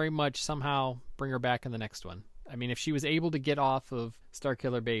could very much somehow bring her back in the next one. I mean, if she was able to get off of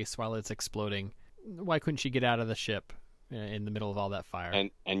Starkiller Base while it's exploding, why couldn't she get out of the ship in the middle of all that fire?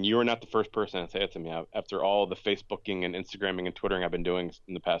 And you are not the first person to say it to me. After all the Facebooking and Instagramming and Twittering I've been doing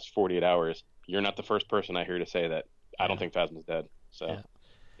in the past 48 hours, you're not the first person I hear to say that. I don't think Phasma's dead. So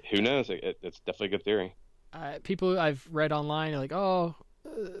who knows? It's definitely a good theory. People I've read online are like,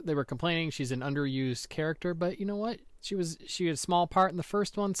 they were complaining she's an underused character, but you know what? She had a small part in the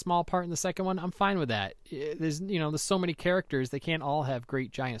first one, small part in the second one. I'm fine with that. There's so many characters. They can't all have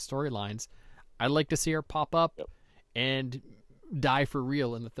great giant storylines. I'd like to see her pop up and die for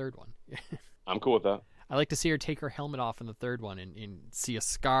real in the third one. I'm cool with that. I'd like to see her take her helmet off in the third one and see a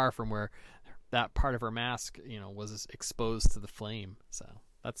scar from where that part of her mask, was exposed to the flame. So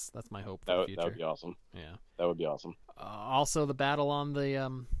that's my hope for the future. That would be awesome. Yeah, that would be awesome. Also, the battle on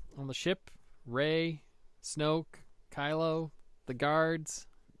the ship, Rey, Snoke, Kylo, the guards.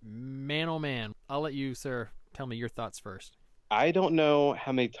 Man, oh man! I'll let you, sir, tell me your thoughts first. I don't know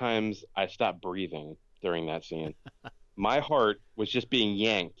how many times I stopped breathing during that scene. My heart was just being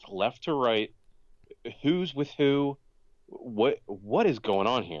yanked left to right. Who's with who? what is going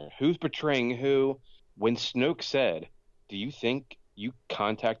on here? Who's betraying who? When Snoke said, "Do you think you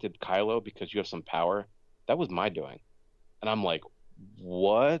contacted Kylo because you have some power?" That was my doing, and I'm like,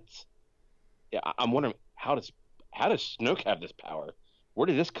 what? Yeah, I'm wondering how does Snoke have this power? Where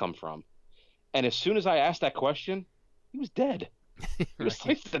did this come from? And as soon as I asked that question, he was dead. He was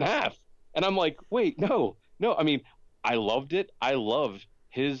Right. sliced in half. And I'm like, wait, no, no. I mean, I loved it. I love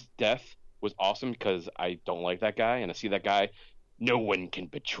his death was awesome because I don't like that guy. And I see that guy, no one can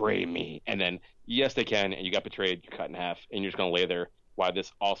betray me. And then, yes, they can. And you got betrayed. You're cut in half. And you're just going to lay there while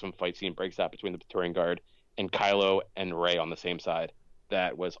this awesome fight scene breaks out between the Praetorian Guard and Kylo and Rey on the same side.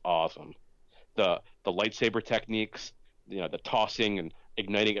 That was awesome. The lightsaber techniques, the tossing and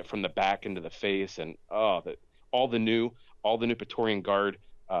igniting it from the back into the face, and all the new Praetorian Guard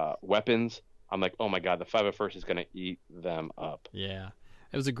weapons. I'm like, oh my god, the 501st is gonna eat them up. Yeah,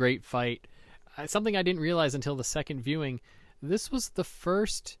 it was a great fight. Something I didn't realize until the second viewing. This was the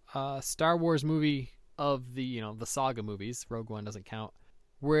first Star Wars movie of the the saga movies. Rogue One doesn't count,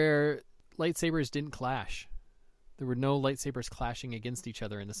 where lightsabers didn't clash. There were no lightsabers clashing against each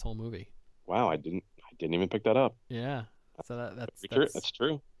other in this whole movie. Wow, I didn't even pick that up. Yeah, so That's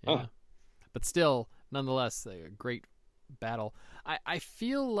true. Yeah. Huh. But still, nonetheless, a great battle. I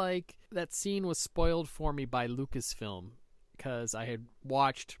feel like that scene was spoiled for me by Lucasfilm because I had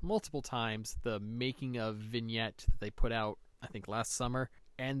watched multiple times the making of vignette that they put out, I think last summer,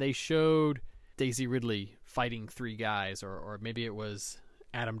 and they showed Daisy Ridley fighting three guys, or maybe it was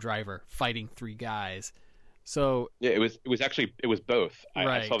Adam Driver fighting three guys. So yeah, it was both.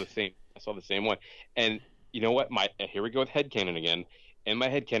 Right. I saw the same one. And you know what? Here we go with headcanon again. And my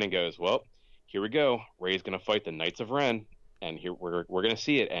headcanon goes, well, here we go. Rey's gonna fight the Knights of Ren, and here we're gonna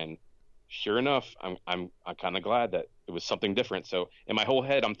see it. And sure enough, I'm kind of glad that it was something different. So in my whole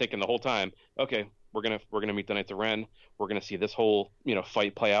head, I'm thinking the whole time, okay, we're gonna meet the Knights of Ren. We're gonna see this whole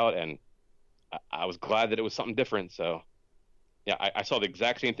fight play out, and I was glad that it was something different. So yeah, I saw the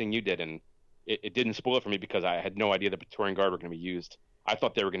exact same thing you did, and it didn't spoil it for me because I had no idea the Praetorian Guard were going to be used. I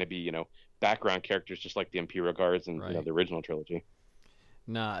thought they were going to be, background characters just like the Imperial Guards and Right. The original trilogy.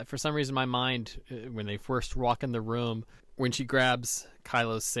 Nah, for some reason, my mind, when they first walk in the room, when she grabs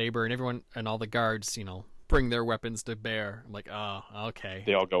Kylo's saber and everyone and all the guards, bring their weapons to bear. I'm like, oh, okay.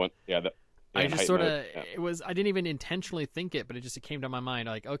 They all go in, I just sort of, I didn't even intentionally think it, but it came to my mind,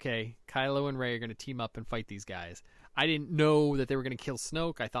 like, okay, Kylo and Rey are going to team up and fight these guys. I didn't know that they were going to kill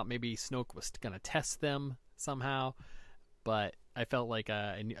Snoke. I thought maybe Snoke was going to test them somehow, but I felt like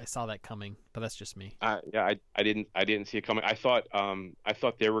I saw that coming. But that's just me. I didn't see it coming. I thought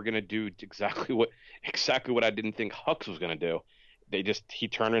they were going to do exactly what I didn't think Hux was going to do. He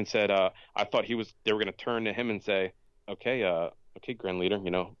turned and said, I thought they were going to turn to him and say, okay, Grand Leader,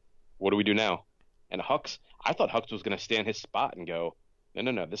 what do we do now? And I thought Hux was going to stand his spot and go,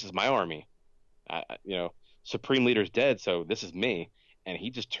 no, this is my army. Supreme Leader's dead, so this is me. And he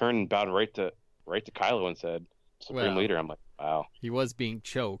just turned and bowed right to Kylo and said, Supreme Leader. I'm like, wow. He was being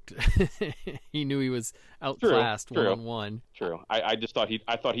choked. He knew he was outclassed 1-on-1. True. I just thought he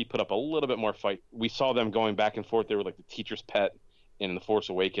put up a little bit more fight. We saw them going back and forth. They were like the teacher's pet in The Force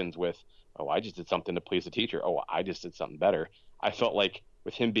Awakens with, oh, I just did something to please the teacher. Oh, I just did something better. I felt like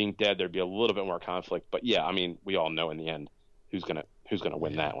with him being dead, there'd be a little bit more conflict. But yeah, I mean, we all know in the end who's gonna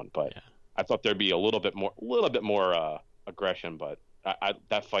win that one. But I thought there'd be a little bit more aggression. But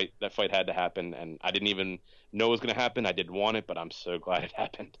that fight had to happen, and I didn't even know it was gonna happen. I didn't want it, but I'm so glad it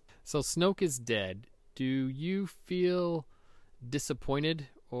happened. So Snoke is dead. Do you feel disappointed,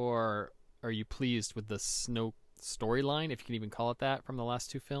 or are you pleased with the Snoke storyline, if you can even call it that, from the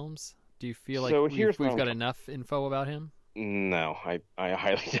last two films? Do you feel like we've got enough info about him? No, I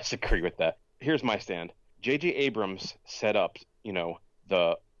highly disagree with that. Here's my stand. J.J. Abrams set up,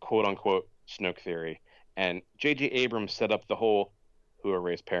 the quote-unquote Snoke theory, and J.J. Abrams set up the whole who are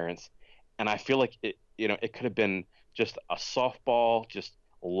Rey's parents, and I feel like it could have been just a softball, just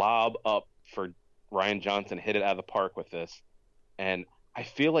lob up for Rian Johnson, hit it out of the park with this, and I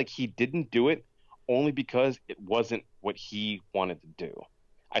feel like he didn't do it only because it wasn't what he wanted to do.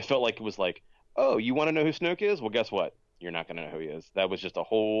 I felt like it was like, oh, you want to know who Snoke is? Well, guess what? You're not going to know who he is. That was just a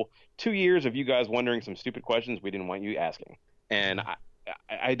whole 2 years of you guys wondering some stupid questions we didn't want you asking. And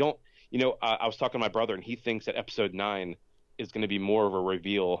I don't, I was talking to my brother, and he thinks that episode 9 is going to be more of a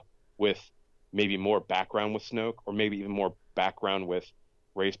reveal with maybe more background with Snoke, or maybe even more background with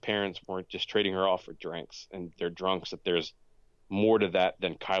Rey's parents weren't just trading her off for drinks and they're drunks, that there's more to that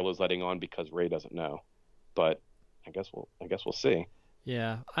than Kylo's letting on because Rey doesn't know. But I guess we'll see.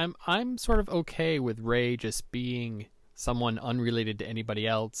 Yeah, I'm sort of okay with Rey just being someone unrelated to anybody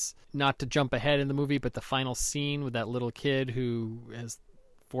else. Not to jump ahead in the movie, but the final scene with that little kid who has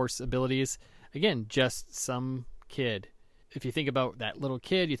Force abilities, again, just some kid. If you think about that little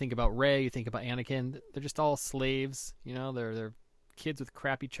kid, you think about Rey, you think about Anakin, they're just all slaves, they're kids with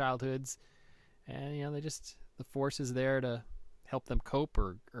crappy childhoods, and the Force is there to help them cope,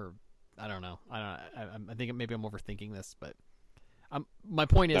 or I don't know. I think maybe I'm overthinking this, but my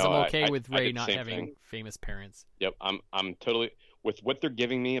point is, I'm okay with Rey not having famous parents. Yep, I'm totally with what they're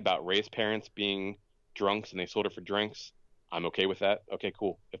giving me about Rey's parents being drunks and they sold her for drinks. I'm okay with that. Okay,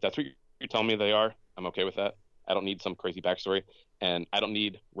 cool. If that's what you're telling me they are, I'm okay with that. I don't need some crazy backstory, and I don't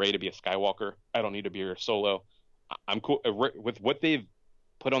need Rey to be a Skywalker. I don't need to be a Solo. I'm cool with what they've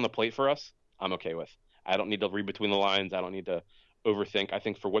put on the plate for us. I'm okay with. I don't need to read between the lines. I don't need to overthink. I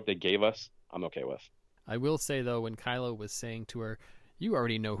think for what they gave us, I'm okay with. I will say, though, when Kylo was saying to her, "You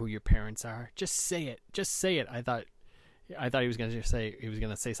already know who your parents are. Just say it. Just say it." I thought he was going to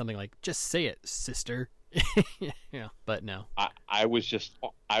say something like, "Just say it, sister." But no. I was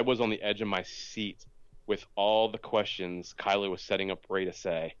on the edge of my seat with all the questions Kylo was setting up Rey to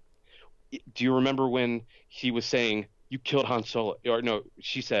say. Do you remember when he was saying, "You killed Han Solo"? Or no,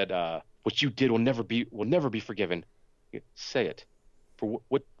 she said, "What you did will never be forgiven." Say it. For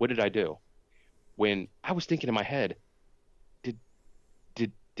what did I do? When I was thinking in my head, did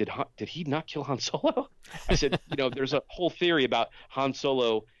he not kill Han Solo? I said, there's a whole theory about Han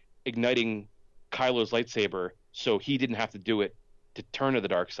Solo igniting Kylo's lightsaber so he didn't have to do it to turn to the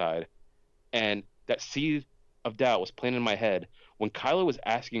dark side. And that seed of doubt was planted in my head when Kylo was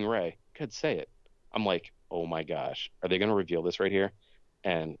asking Rey, "Could say it." I'm like, oh my gosh, are they going to reveal this right here?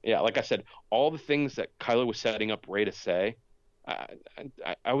 And yeah, like I said, all the things that Kylo was setting up Rey to say,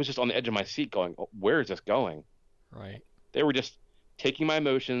 I was just on the edge of my seat going, oh, where is this going? Right. They were just taking my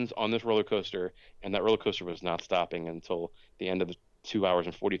emotions on this roller coaster, and that roller coaster was not stopping until the end of the 2 hours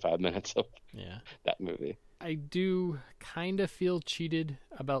and 45 minutes of that movie. I do kind of feel cheated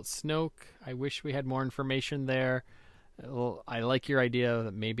about Snoke. I wish we had more information there. Well, I like your idea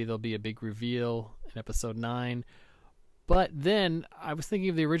that maybe there'll be a big reveal in Episode 9. But then I was thinking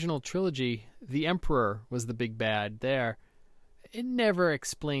of the original trilogy. The Emperor was the big bad there. It never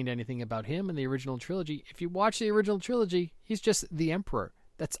explained anything about him in the original trilogy. If you watch the original trilogy, he's just the Emperor.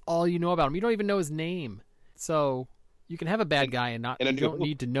 That's all you know about him. You don't even know his name. So you can have a bad guy and you don't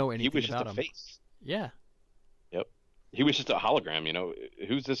need to know anything about him. He was just a face. Yeah. Yep. He was just a hologram,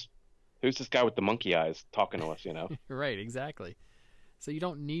 Who's this guy with the monkey eyes talking to us, Right, exactly. So you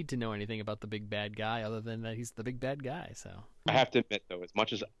don't need to know anything about the big bad guy other than that he's the big bad guy. So I have to admit, though, as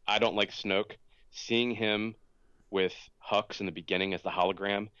much as I don't like Snoke, seeing him with Hux in the beginning as the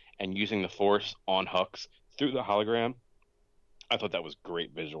hologram and using the Force on Hux through the hologram, I thought that was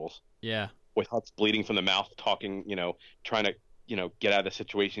great visuals. Yeah. With Hux bleeding from the mouth, talking, trying to, get out of the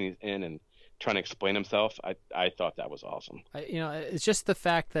situation he's in and trying to explain himself. I thought that was awesome. It's just the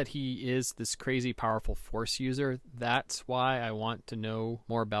fact that he is this crazy powerful Force user. That's why I want to know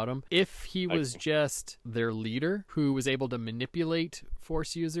more about him. If he was just their leader who was able to manipulate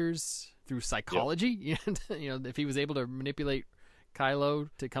Force users through psychology, if he was able to manipulate Kylo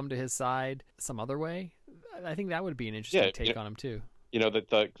to come to his side some other way, I think that would be an interesting take on him too.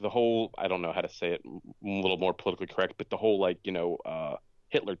 The whole, I don't know how to say it a little more politically correct, but the whole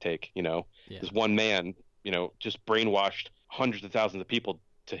Hitler take, this one man, just brainwashed hundreds of thousands of people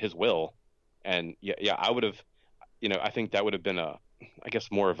to his will. And I would have, I think that would have been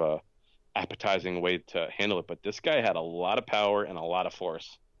more of a appetizing way to handle it. But this guy had a lot of power and a lot of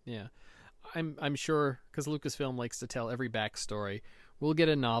force. Yeah. I'm sure, because Lucasfilm likes to tell every backstory. We'll get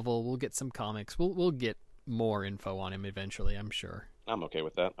a novel, we'll get some comics, we'll get more info on him eventually, I'm sure. I'm okay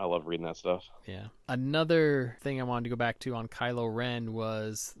with that. I love reading that stuff. Yeah. Another thing I wanted to go back to on Kylo Ren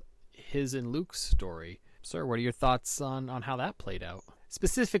was his and Luke's story. Sir, what are your thoughts on how that played out?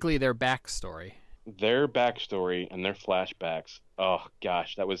 Specifically, their backstory. Their backstory and their flashbacks. Oh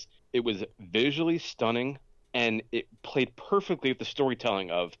gosh, it was visually stunning, and it played perfectly with the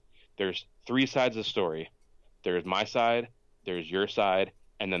storytelling of there's three sides of the story. There's my side, there's your side,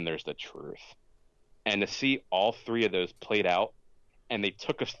 and then there's the truth. And to see all three of those played out, and they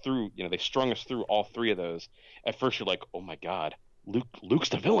took us through, they strung us through all three of those. At first you're like, oh my God, Luke's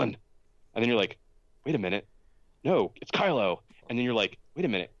the villain. And then you're like, wait a minute. No, it's Kylo. And then you're like, wait a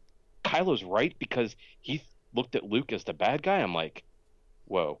minute. Kylo's right because he looked at Luke as the bad guy. I'm like,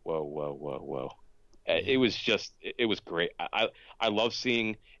 whoa. It was great. I love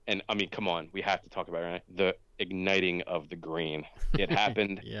seeing, and I mean, come on, we have to talk about it, right? The igniting of the green. It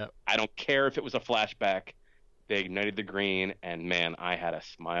happened. Yep. I don't care if it was a flashback. They ignited the green, and man, I had a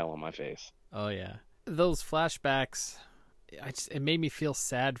smile on my face. Oh yeah. Those flashbacks, it made me feel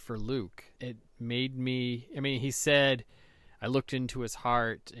sad for Luke. It made me, he said, I looked into his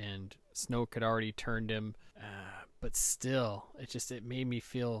heart and Snoke had already turned him. But still, it made me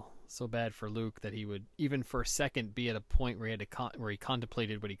feel so bad for Luke that he would, even for a second, be at a point where he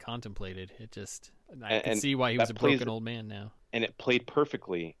contemplated what he contemplated. I can see why he was a broken old man now. And it played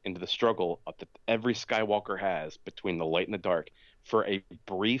perfectly into the struggle that every Skywalker has between the light and the dark. For a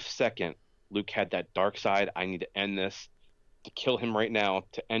brief second, Luke had that dark side. I need to end this, to kill him right now,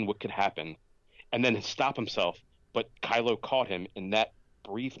 to end what could happen, and then stop himself. But Kylo caught him in that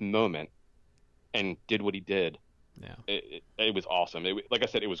brief moment and did what he did. Yeah, it was awesome. Like I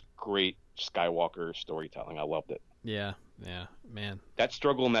said, it was great Skywalker storytelling. I loved it. Yeah, man. That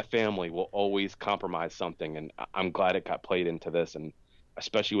struggle in that family will always compromise something, and I'm glad it got played into this, and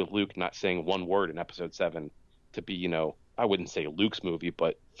especially with Luke not saying one word in Episode 7 to be, I wouldn't say Luke's movie,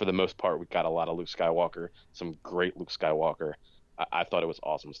 but for the most part, we got a lot of Luke Skywalker, some great Luke Skywalker. I thought it was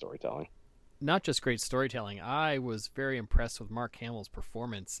awesome storytelling. Not just great storytelling. I was very impressed with Mark Hamill's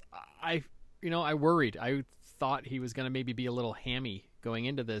performance. I worried. I thought he was going to maybe be a little hammy going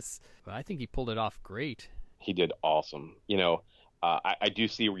into this, but I think he pulled it off great. He did awesome. I do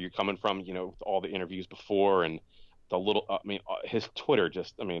see where you're coming from, with all the interviews before and the little, his Twitter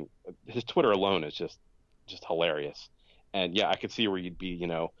his Twitter alone is just hilarious. And yeah, I could see where you'd be,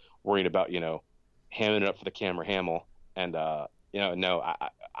 worried about, hamming it up for the camera Hamill. And, no,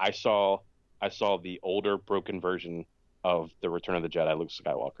 I saw the older broken version of the Return of the Jedi, Luke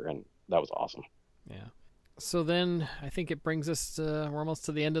Skywalker, and that was awesome. Yeah. So then I think it brings us we're almost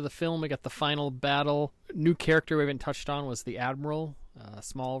to the end of the film. We got the final battle. New character we haven't touched on was the Admiral.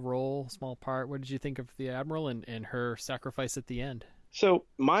 Small role, small part. What did you think of the Admiral and her sacrifice at the end? So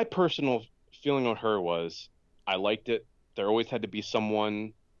my personal feeling on her was I liked it. There always had to be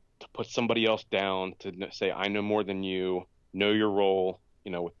someone to put somebody else down, to say, I know more than you, know your role,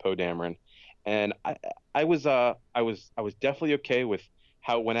 with Poe Dameron. And I was definitely okay with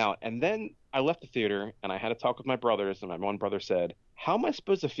how it went out. And then I left the theater and I had a talk with my brothers, and my one brother said, how am I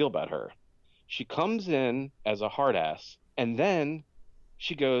supposed to feel about her? She comes in as a hard ass, and then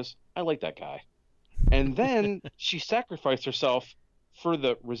she goes, I like that guy. And then she sacrificed herself for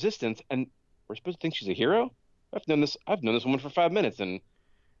the Resistance, and we're supposed to think she's a hero? I've known this woman for 5 minutes, and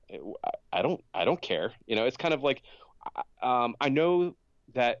I don't care. It's kind of like, I know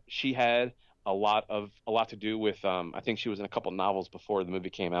that she had a lot to do with, I think she was in a couple novels before the movie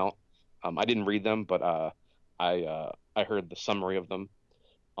came out. I didn't read them, but I heard the summary of them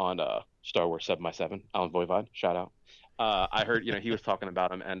on Star Wars 7x7. Alan Voivod, shout out. I heard he was talking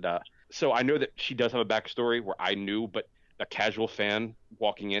about him, and so I know that she does have a backstory where I knew, but a casual fan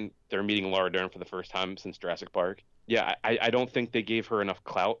walking in, they're meeting Laura Dern for the first time since Jurassic Park. Yeah, I don't think they gave her enough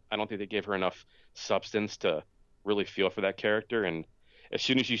clout. I don't think they gave her enough substance to really feel for that character, and as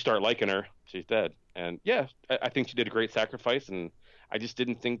soon as you start liking her, she's dead. And yeah, I think she did a great sacrifice, and I just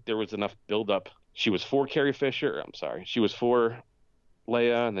didn't think there was enough build-up. She was for Carrie Fisher. I'm sorry. She was for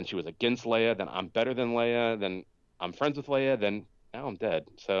Leia, and then she was against Leia. Then I'm better than Leia. Then I'm friends with Leia. Then now I'm dead.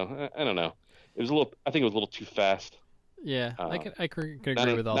 So I don't know. I think it was a little too fast. Yeah, I can agree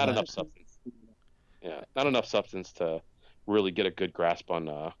with all that. Not enough substance. Yeah, not enough substance to really get a good grasp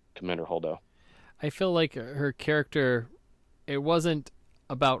on Commander Holdo. I feel like her character, it wasn't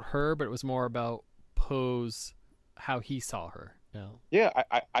about her, but it was more about Poe's, how he saw her. Yeah,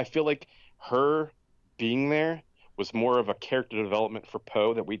 I feel like her being there was more of a character development for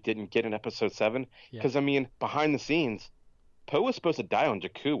Poe that we didn't get in Episode 7. Because, behind the scenes, Poe was supposed to die on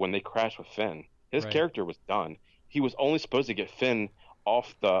Jakku when they crashed with Finn. His character was done. He was only supposed to get Finn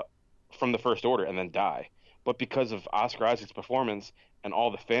from the First Order and then die. But because of Oscar Isaac's performance and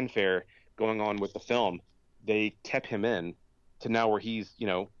all the fanfare going on with the film, they kept him in to now where he's,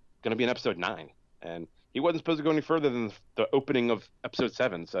 going to be in Episode 9. And he wasn't supposed to go any further than the opening of Episode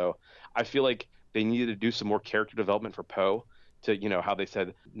 7. So I feel like they needed to do some more character development for Poe to, how they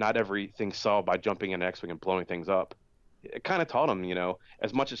said, not everything's solved by jumping in an X-Wing and blowing things up. It kind of taught him,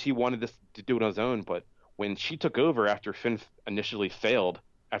 as much as he wanted this to do it on his own, but when she took over after Finn initially failed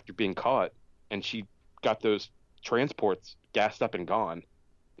after being caught, and she got those transports gassed up and gone,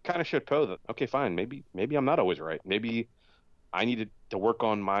 it kind of showed Poe that, okay, fine, maybe I'm not always right. Maybe I needed to work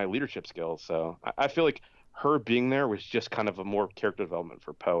on my leadership skills. So I feel like her being there was just kind of a more character development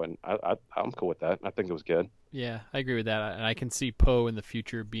for Poe, and I'm cool with that. I think it was good. Yeah, I agree with that. And I can see Poe in the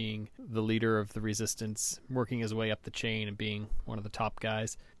future being the leader of the Resistance, working his way up the chain and being one of the top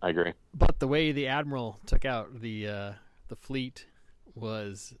guys. I agree. But the way the Admiral took out the fleet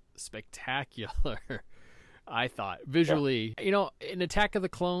was spectacular. I thought. Visually, in Attack of the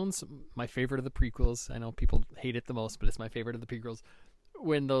Clones, my favorite of the prequels, I know people hate it the most, but it's my favorite of the prequels,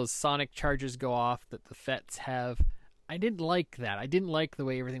 when those sonic charges go off that the Fets have, I didn't like that. I didn't like the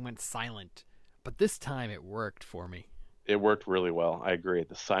way everything went silent. But this time it worked for me. It worked really well. I agree.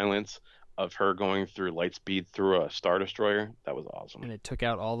 The silence of her going through light speed through a Star Destroyer, that was awesome. And it took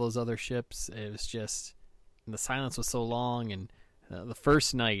out all those other ships. It was just, and the silence was so long. And the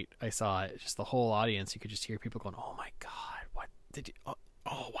first night I saw it, just the whole audience, you could just hear people going, "Oh my God, what did you, oh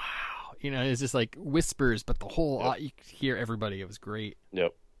wow." It's just like whispers, but the whole, you could hear everybody. It was great.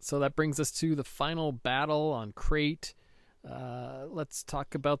 Yep. So that brings us to the final battle on Crate. Let's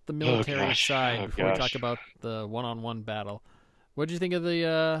talk about the military side before we talk about the one-on-one battle. What did you think of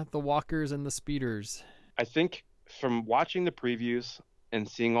the walkers and the speeders? I think from watching the previews and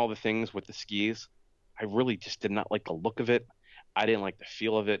seeing all the things with the skis, I really just did not like the look of it. I didn't like the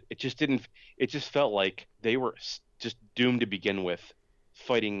feel of it. It just felt like they were just doomed to begin with,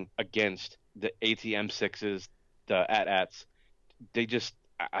 fighting against the ATM-6s, the AT-ATs. They just,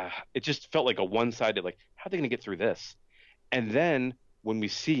 it just felt like a one-sided, like, how are they going to get through this? And then when we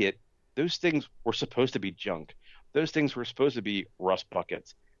see it, those things were supposed to be junk. Those things were supposed to be rust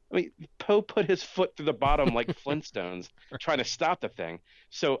buckets. I mean, Poe put his foot through the bottom like Flintstones trying to stop the thing.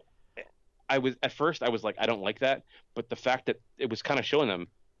 So at first I was like, I don't like that. But the fact that it was kind of showing them,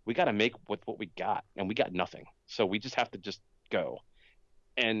 we got to make with what we got, and we got nothing. So we just have to just go.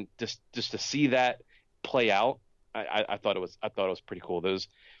 And just to see that play out, I thought it was pretty cool.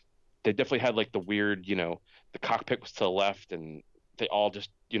 They definitely had like the weird, the cockpit was to the left, and they all just,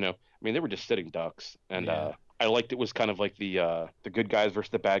 they were just sitting ducks. And I liked it was kind of like the good guys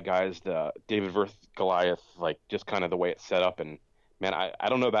versus the bad guys, the David versus Goliath, like just kind of the way it's set up. And man, I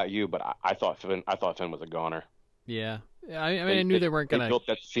don't know about you, but I thought Finn was a goner. Yeah, I knew they weren't gonna built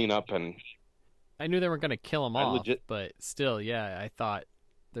that scene up, and I knew they weren't gonna kill him off. But still, yeah, I thought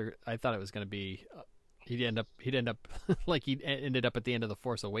it was gonna be. He'd end up like he ended up at the end of The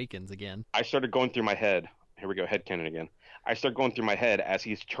Force Awakens again. I started going through my head. Here we go, headcanon again. I started going through my head as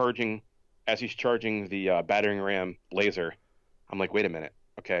he's charging the battering ram laser. I'm like, wait a minute.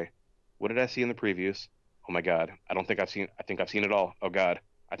 Okay, what did I see in the previews? Oh my God, I think I've seen it all. Oh God,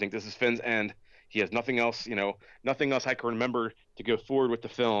 I think this is Finn's end. He has nothing else, nothing else I can remember to go forward with the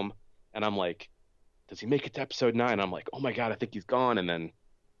film. And I'm like, does he make it to episode 9? I'm like, oh my God, I think he's gone. And then,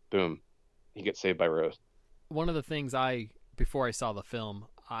 boom, he gets saved by Rose. One of the things before I saw the film,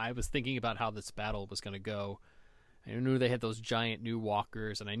 I was thinking about how this battle was going to go. I knew they had those giant new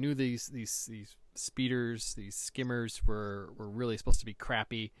walkers, and I knew these speeders, these skimmers were really supposed to be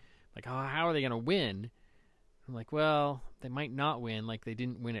crappy. Like, how are they going to win? I'm like, well, they might not win, like they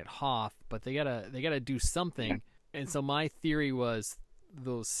didn't win at Hoth, but they gotta do something. And so my theory was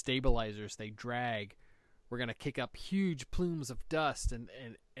those stabilizers they drag were gonna kick up huge plumes of dust, and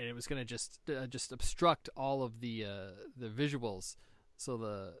it was gonna just obstruct all of the visuals, so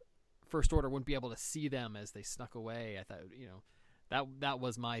the First Order wouldn't be able to see them as they snuck away. I thought, that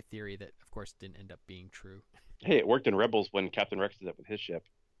was my theory that, of course, didn't end up being true. Hey, it worked in Rebels when Captain Rex did that with his ship.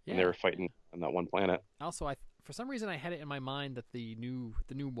 Yeah. And they were fighting on that one planet. Also, for some reason I had it in my mind that the new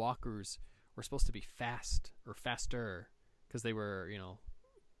walkers were supposed to be fast or faster because they were,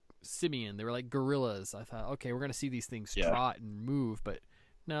 simian. They were like gorillas. I thought, okay, we're going to see these things trot and move, but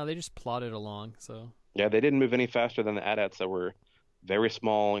no, they just plodded along. So yeah, they didn't move any faster than the AT-ATs that were very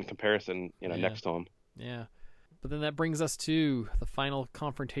small in comparison, next to them. Yeah. But then that brings us to the final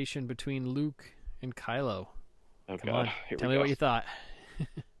confrontation between Luke and Kylo. Oh, Come God. on, tell me what you thought.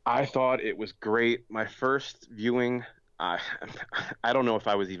 I thought it was great. My first viewing, I don't know if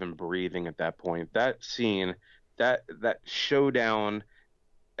I was even breathing at that point. That scene, that showdown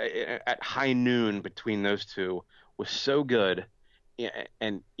at high noon between those two was so good.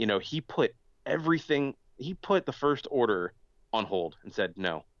 And he put the First Order on hold and said,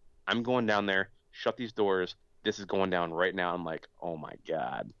 no, I'm going down there, shut these doors. This is going down right now. I'm like, oh my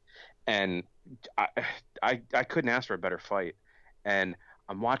God. And I couldn't ask for a better fight. And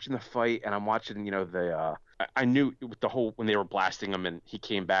I'm watching the fight, and I'm watching, I knew with the whole, when they were blasting him and he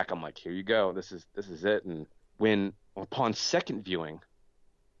came back, I'm like, here you go. This is it. And upon second viewing,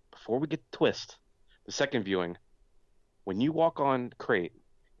 before we get the twist, the second viewing, when you walk on Crate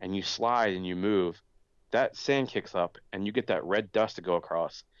and you slide and you move, that sand kicks up and you get that red dust to go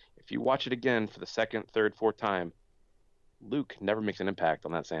across. If you watch it again for the second, third, fourth time, Luke never makes an impact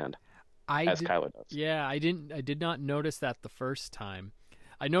on that sand. Kylo does. Yeah, I did not notice that the first time.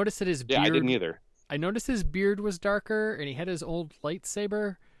 I noticed that his beard. Yeah, I didn't either. I noticed his beard was darker, and he had his old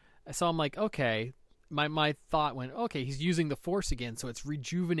lightsaber. So I'm like, okay. My thought went, okay, he's using the Force again, so it's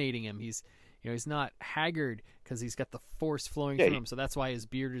rejuvenating him. he's not haggard because he's got the force flowing through him. So that's why his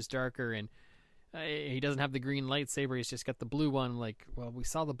beard is darker, and he doesn't have the green lightsaber. He's just got the blue one. Like, well, we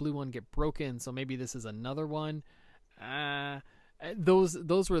saw the blue one get broken, so maybe this is another one. Those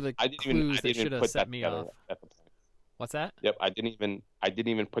were the clues that should have set me off. What's that? Yep, I didn't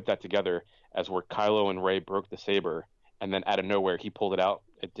even put that together as where Kylo and Rey broke the saber, and then out of nowhere he pulled it out.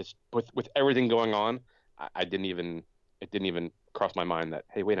 It just with everything going on, it didn't even cross my mind that,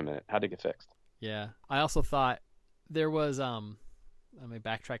 hey, wait a minute, how'd it get fixed? Yeah, I also thought there was let me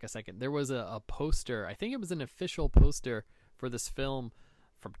backtrack a second. There was a poster. I think it was an official poster for this film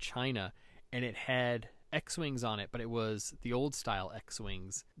from China, and it had X-Wings on it, but it was the old style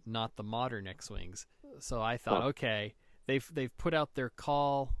X-Wings, not the modern X-Wings. So I thought, okay, they've put out their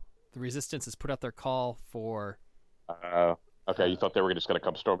call. The Resistance has put out their call for. Okay, you thought they were just going to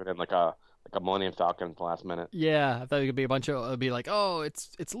come storming in like a Millennium Falcon at the last minute. Yeah, I thought it could be it'd be like, oh,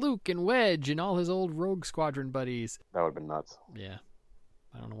 it's Luke and Wedge and all his old Rogue Squadron buddies. That would have been nuts. Yeah.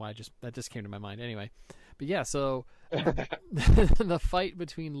 I don't know why that just came to my mind anyway. But yeah, so the fight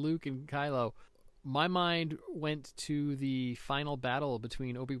between Luke and Kylo, my mind went to the final battle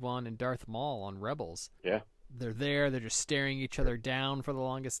between Obi-Wan and Darth Maul on Rebels. Yeah. They're just staring each other down for the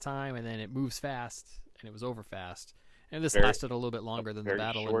longest time, and then it moves fast, and it was over fast. And this lasted a little bit longer than the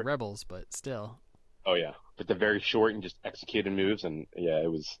battle in Rebels, but still. Oh yeah, but the very short and just executed moves, and it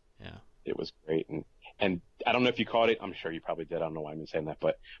was great. And I don't know if you caught it. I'm sure you probably did. I don't know why I'm saying that,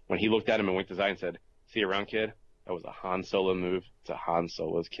 but when he looked at him and winked his eye and said, "See you around, kid," that was a Han Solo move. It's a Han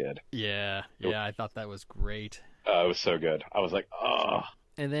Solo's kid. Yeah, I thought that was great. It was so good. I was like, oh.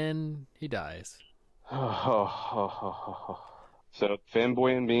 And then he dies. So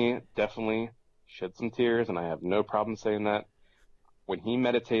fanboy and me definitely shed some tears, and I have no problem saying that. When he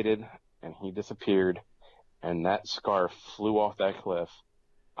meditated and he disappeared, and that scarf flew off that cliff,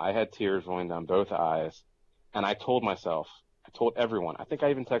 I had tears rolling down both eyes, and I told everyone, I think I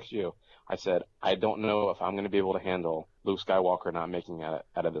even texted you, I said, I don't know if I'm going to be able to handle Luke Skywalker not making it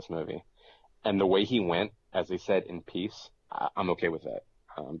out of this movie. And the way he went, as they said, in peace, I'm okay with that.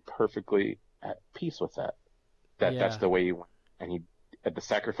 I'm perfectly at peace with that. That's the way he went. And at the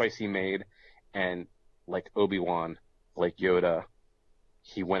sacrifice he made, and like Obi-Wan, like Yoda,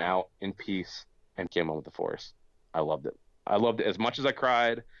 he went out in peace and came on with the Force. I loved it. I loved it as much as I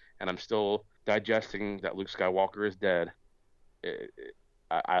cried, and I'm still digesting that Luke Skywalker is dead.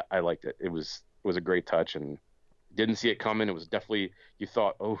 I liked it. It was a great touch, and didn't see it coming. It was definitely, you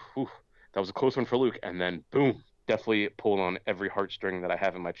thought, that was a close one for Luke, and then boom, definitely pulled on every heartstring that I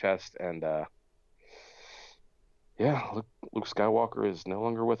have in my chest, and Luke Skywalker is no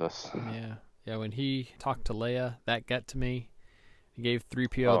longer with us. Yeah. When he talked to Leia, that got to me. He gave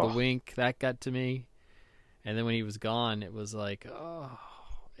 3PO the wink, that got to me. And then when he was gone, it was like,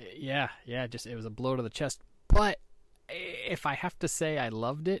 just it was a blow to the chest. But if I have to say I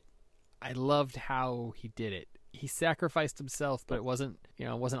loved it, I loved how he did it. He sacrificed himself, but it wasn't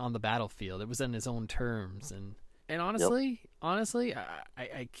on the battlefield. It was on his own terms. And honestly,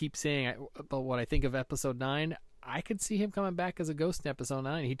 I keep saying about what I think of Episode 9. I could see him coming back as a ghost in Episode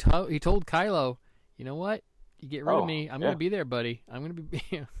 9. He told Kylo, you know what? You get rid of me, I'm going to be there, buddy. I'm going to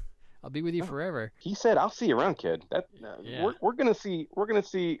be I'll be with you forever. He said, "I'll see you around, kid." We're gonna see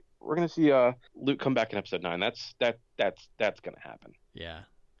Luke come back in Episode 9. That's gonna happen. Yeah,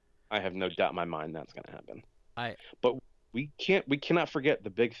 I have no doubt in my mind that's gonna happen. But we cannot forget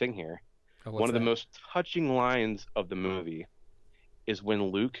the big thing here. One of the most touching lines of the movie is when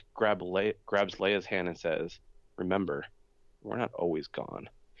Luke grabs Leia's hand and says, "Remember, we're not always gone."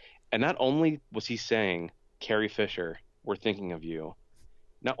 And not only was he saying, "Carrie Fisher, we're thinking of you."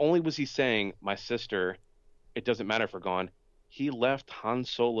 Not only was he saying, "My sister, it doesn't matter if we're gone," he left Han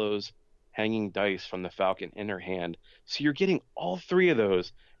Solo's hanging dice from the Falcon in her hand. So you're getting all three of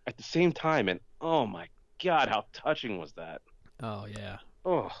those at the same time, and oh my God, how touching was that? Oh yeah.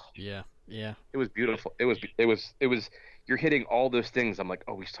 Oh yeah. It was beautiful. It was. You're hitting all those things. I'm like,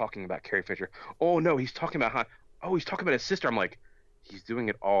 oh, he's talking about Carrie Fisher. Oh no, he's talking about Han. Oh, he's talking about his sister. I'm like, he's doing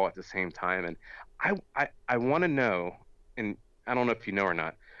it all at the same time, and I want to know, and I don't know if you know or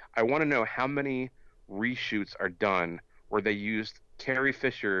not, I want to know how many reshoots are done where they used Carrie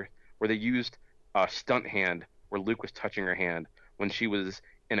Fisher, where they used a stunt hand where Luke was touching her hand when she was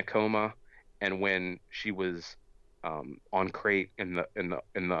in a coma, and when she was on crate in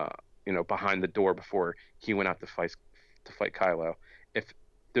the behind the door before he went out to fight Kylo. If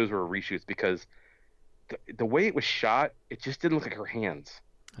those were reshoots, because the way it was shot, it just didn't look like her hands.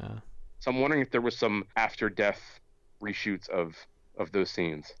 So I'm wondering if there was some after death reshoots of those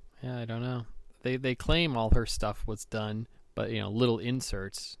scenes. Yeah, I don't know. They claim all her stuff was done, but little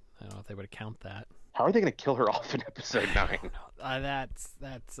inserts. I don't know if they would count that. How are they going to kill her off in episode 9?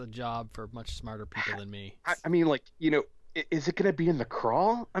 That's a job for much smarter people than me. I mean, like, is it going to be in the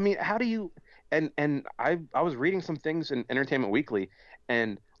crawl? I mean, how do you? And I was reading some things in Entertainment Weekly,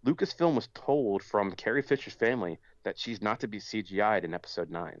 and Lucasfilm was told from Carrie Fisher's family that she's not to be CGI'd in episode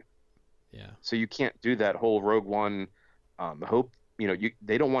 9. Yeah. So you can't do that whole Rogue One. Hope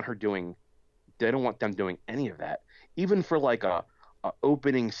they don't want her doing. They don't want them doing any of that, even for like a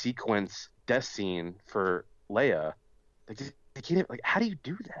opening sequence death scene for Leia. They can't. Like, how do you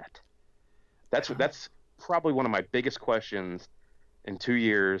do that? That's probably one of my biggest questions in 2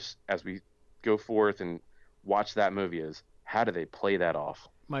 years as we go forth and watch that movie is how do they play that off?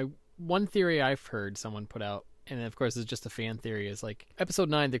 My one theory I've heard someone put out, and of course it's just a fan theory, is like episode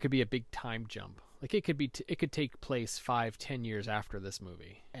 9 there could be a big time jump. Like it could take place 5-10 years after this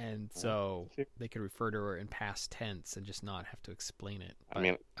movie, and so they could refer to her in past tense and just not have to explain it. But I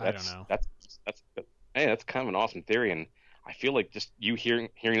mean, I don't know. That's kind of an awesome theory, and I feel like just you hearing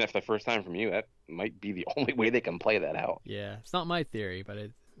that for the first time from you, that might be the only way they can play that out. Yeah, it's not my theory, but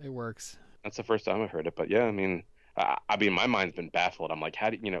it works. That's the first time I've heard it, but yeah, I mean, my mind's been baffled. I'm like, how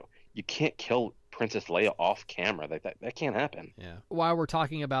do you can't kill Princess Leia off camera? Like that can't happen. Yeah. While we're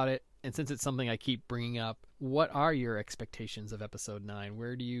talking about it, and since it's something I keep bringing up, what are your expectations of episode 9?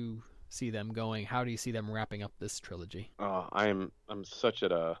 Where do you see them going? How do you see them wrapping up this trilogy? I'm such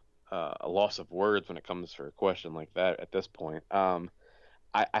at a loss of words when it comes for a question like that at this point.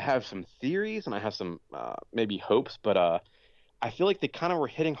 I have some theories and I have some maybe hopes, but I feel like they kind of were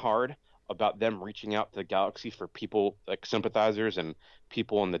hitting hard about them reaching out to the galaxy for people like sympathizers and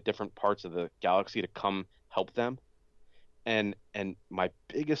people in the different parts of the galaxy to come help them. And my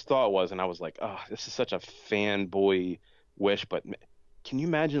biggest thought was, and I was like, oh, this is such a fanboy wish, but can you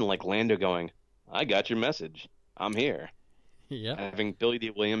imagine like Lando going, I got your message, I'm here. Yeah. Having Billy D.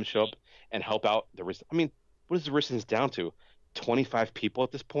 Williams show up and help out I mean, what is the Resistance down to? 25 people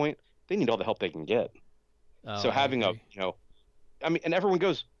at this point? They need all the help they can get. Oh, so having and everyone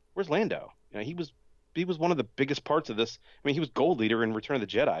goes, where's Lando? He was one of the biggest parts of this. I mean, he was Gold Leader in Return of the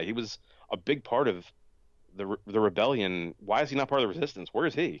Jedi. He was a big part of the rebellion. Why is he not part of the Resistance? Where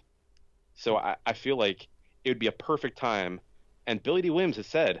is he? So I feel like it would be a perfect time. And Billy D. Williams has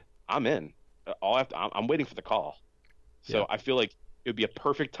said, I'm in. I'm waiting for the call. So Yeah. I feel like it would be a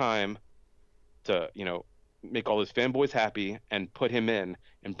perfect time to, make all those fanboys happy and put him in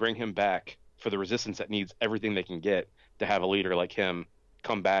and bring him back for the Resistance that needs everything they can get to have a leader like him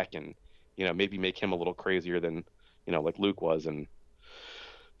come back and, maybe make him a little crazier than, like Luke was, and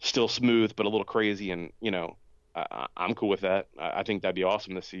still smooth, but a little crazy. And, I'm cool with that. I think that'd be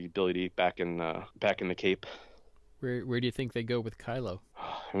awesome to see Billy D back in the Cape. Where do you think they go with Kylo?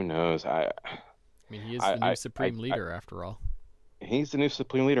 Who knows? I mean, he is the new Supreme Leader after all. He's the new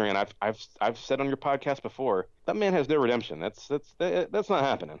Supreme Leader, and I've said on your podcast before, that man has no redemption. That's not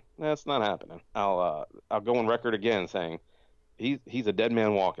happening. That's not happening. I'll go on record again saying he's a dead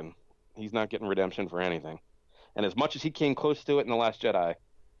man walking. He's not getting redemption for anything. And as much as he came close to it in The Last Jedi,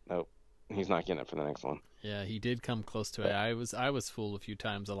 nope, he's not getting it for the next one. Yeah, he did come close to it. I was fooled a few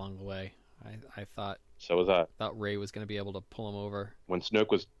times along the way. I thought so was I. Thought Rey was going to be able to pull him over. When Snoke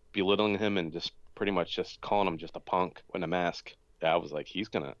was belittling him and just pretty much just calling him just a punk in a mask, I was like, he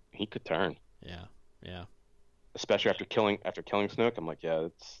could turn. Yeah. Especially after killing Snoke, I'm like, yeah,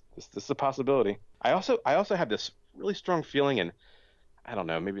 this is a possibility. I also have this really strong feeling, and I don't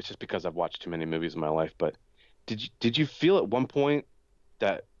know, maybe it's just because I've watched too many movies in my life, but did you feel at one point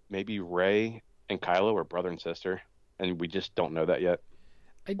that maybe Rey and Kylo were brother and sister, and we just don't know that yet?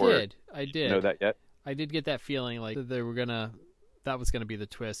 I did. Know that yet? I did get that feeling like that was gonna be the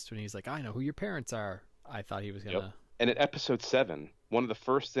twist when he's like, I know who your parents are. I thought he was gonna. Yep. And in episode 7, one of the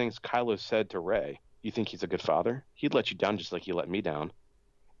first things Kylo said to Rey, you think he's a good father? He'd let you down just like he let me down.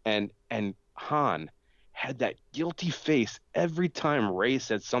 And Han had that guilty face every time Rey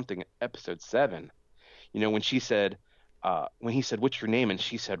said something in episode 7. When she said, when he said, what's your name? And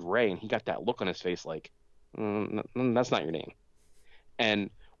she said Rey, and he got that look on his face like, that's not your name. And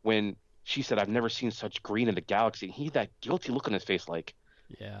when she said, I've never seen such green in the galaxy, he had that guilty look on his face like,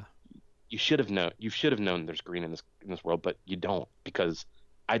 yeah. You should have known there's green in this world, but you don't, because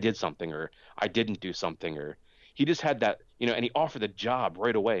I did something, or I didn't do something, or he just had that, and he offered the job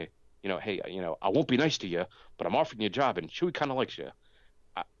right away. Hey, I won't be nice to you, but I'm offering you a job, and Chewie kind of likes you.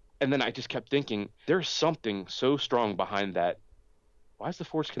 And then I just kept thinking, there's something so strong behind that. Why is the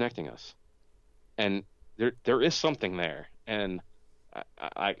Force connecting us? And there is something there, and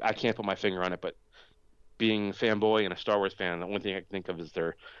I can't put my finger on it, but being a fanboy and a Star Wars fan, the only thing I can think of is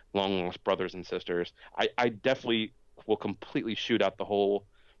their long lost brothers and sisters. I definitely will completely shoot out the whole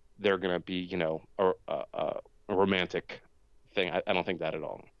they're gonna be, a romantic thing. I don't think that at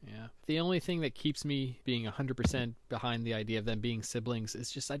all. Yeah. The only thing that keeps me being 100% behind the idea of them being siblings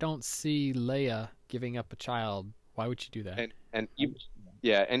is just I don't see Leia giving up a child. Why would she do that? And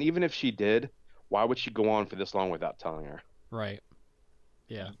even if she did, why would she go on for this long without telling her? Right.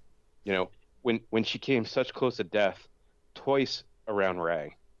 Yeah. When she came such close to death twice around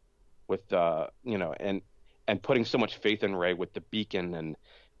Rey, with and putting so much faith in Rey with the beacon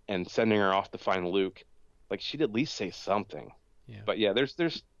and sending her off to find Luke, like she'd at least say something. Yeah. But yeah,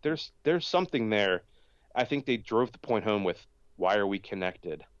 there's something there. I think they drove the point home with why are we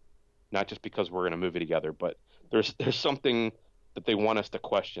connected? Not just because we're in a movie together, but there's something that they want us to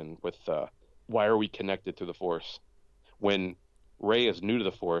question with why are we connected to the Force? When Rey is new to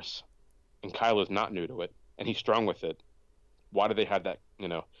the Force and Kylo's not new to it and he's strong with it, why do they have that,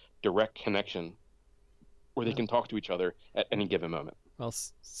 direct connection where they can talk to each other at any given moment? Well,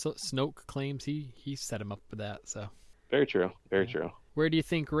 Snoke claims he set him up for that, so. Very true. Very true. Where do you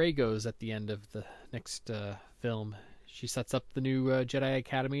think Rey goes at the end of the next film? She sets up the new Jedi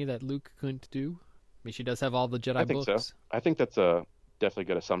Academy that Luke couldn't do? I mean, she does have all the Jedi books. I think so. I think that's a definitely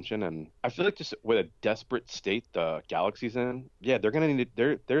good assumption, and I feel like just with a desperate state the galaxy's in, yeah, they're gonna need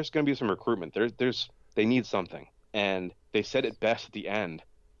there's gonna be some recruitment. They need something, and they said it best at the end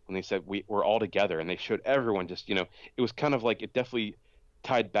when they said we're all together, and they showed everyone just it was kind of like it definitely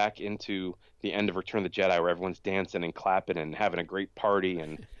tied back into the end of Return of the Jedi where everyone's dancing and clapping and having a great party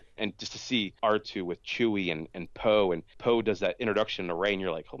and just to see R2 with Chewie and Poe, and Poe does that introduction to Rey, and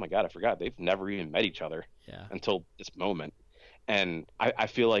you're like, oh my god, I forgot they've never even met each other until this moment. And I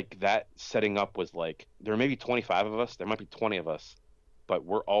feel like that setting up was like, there may be 25 of us, there might be 20 of us, but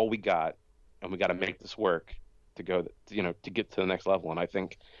we're all we got, and we got to make this work to go, to get to the next level. And I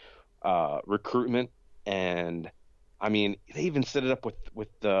think recruitment, and I mean, they even set it up with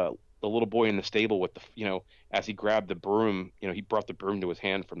the little boy in the stable with the, as he grabbed the broom, he brought the broom to his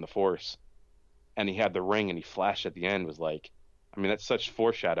hand from the Force, and he had the ring, and he flashed at the end. Was like, I mean, that's such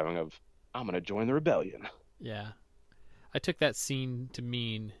foreshadowing of, I'm going to join the rebellion. Yeah. I took that scene to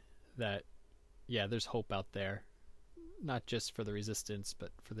mean that, yeah, there's hope out there. Not just for the Resistance,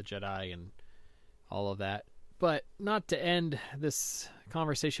 but for the Jedi and all of that. But not to end this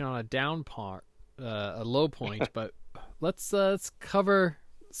conversation on a low point, but let's cover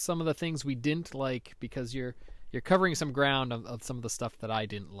some of the things we didn't like, because you're covering some ground of some of the stuff that I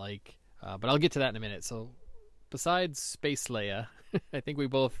didn't like. But I'll get to that in a minute. So besides Space Leia, I think we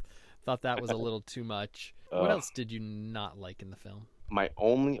both thought that was a little too much. What else did you not like in the film? My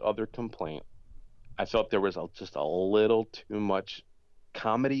only other complaint, I felt there was just a little too much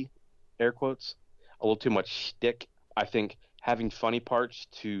comedy, air quotes, a little too much shtick. I think having funny parts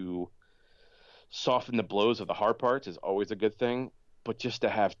to soften the blows of the hard parts is always a good thing, but just to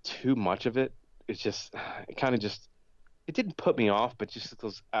have too much of it, it didn't put me off, but just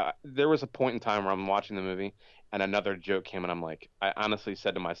because there was a point in time where I'm watching the movie and another joke came, and I'm like, I honestly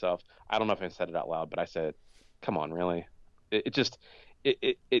said to myself, I don't know if I said it out loud, but I said, come on, really?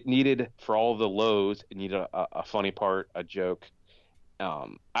 It needed, for all the lows, it needed a funny part, a joke.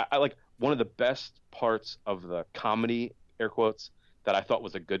 I like, one of the best parts of the comedy, air quotes, that I thought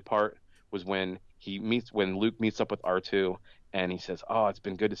was a good part was when Luke meets up with R2 and he says, oh, it's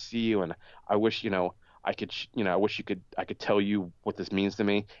been good to see you, and I wish, I could tell you what this means to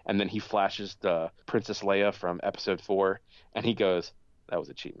me. And then he flashes the Princess Leia from Episode 4, and he goes, "That was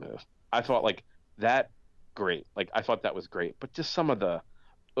a cheap move." I thought like that great. Like I thought that was great, but just some of the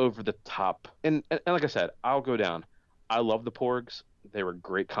over the top. And like I said, I'll go down. I love the Porgs. They were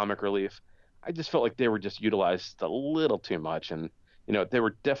great comic relief. I just felt like they were just utilized a little too much, and they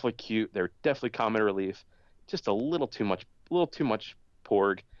were definitely cute. They were definitely comic relief. Just a little too much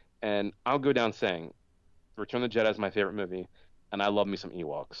Porg. And I'll go down saying, Return of the Jedi is my favorite movie, and I love me some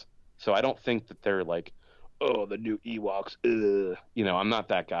Ewoks. So I don't think that they're like, oh, the new Ewoks. Ugh. I'm not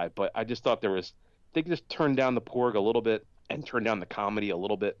that guy, but I just thought they could just turn down the Porg a little bit and turn down the comedy a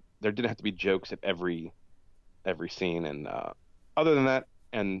little bit. There didn't have to be jokes at every scene, and other than that,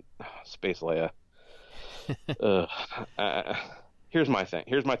 and Space Leia. Here's my thing.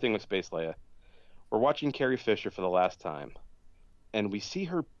 Here's my thing with Space Leia. We're watching Carrie Fisher for the last time, and we see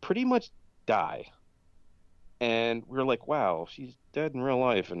her pretty much die. And we're like, wow, she's dead in real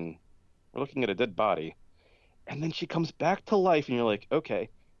life, and we're looking at a dead body. And then she comes back to life, and you're like, okay.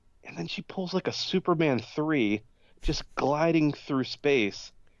 And then she pulls like a Superman 3, just gliding through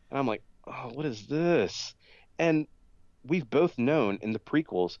space. And I'm like, oh, what is this? And we've both known in the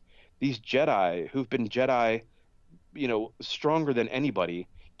prequels, these Jedi who've been Jedi, stronger than anybody,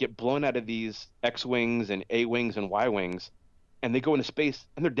 get blown out of these X-Wings and A-Wings and Y-Wings and they go into space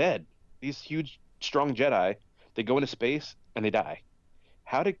and they're dead. These huge, strong Jedi, they go into space and they die.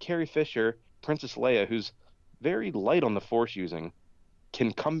 How did Carrie Fisher, Princess Leia, who's very light on the Force using,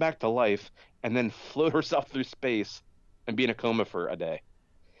 can come back to life and then float herself through space and be in a coma for a day?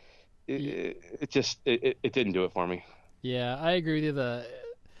 It didn't do it for me. Yeah, I agree with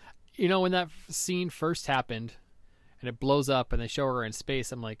you. When that scene first happened and it blows up and they show her in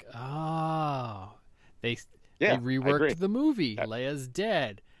space, I'm like, oh, they reworked the movie. Leia's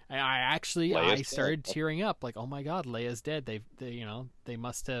dead. I started tearing up, like, oh my God, Leia's dead. They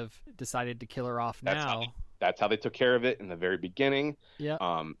must have decided to kill her off now. That's how they took care of it in the very beginning. Yeah.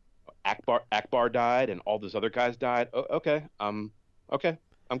 Akbar died and all those other guys died. Okay, okay,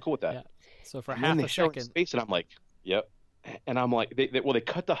 I'm cool with that. Yeah. So for and half then a second, space, and I'm like, yep. And I'm like, they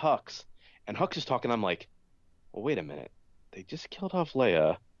cut to Hux, and Hux is talking. I'm like, well, wait a minute, they just killed off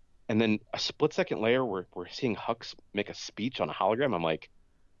Leia, and then a split second later, we're seeing Hux make a speech on a hologram. I'm like,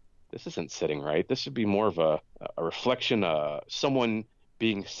 this isn't sitting right. This should be more of a reflection, someone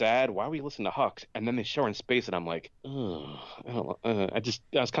being sad. Why are we listening to Hux? And then they show her in space, and I'm like, I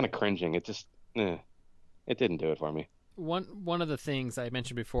was kind of cringing. It just, it didn't do it for me. One of the things I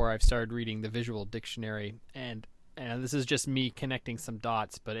mentioned before, I've started reading the Visual Dictionary, and this is just me connecting some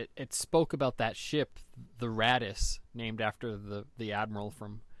dots, but it spoke about that ship, the Radis, named after the admiral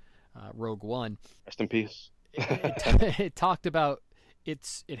from Rogue One. Rest in peace. It talked about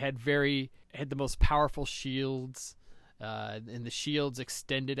it had the most powerful shields, and the shields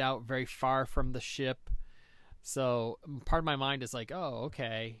extended out very far from the ship. So part of my mind is like, oh,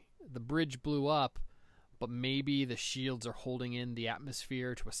 okay, the bridge blew up, but maybe the shields are holding in the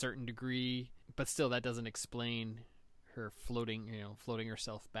atmosphere to a certain degree, but still that doesn't explain her floating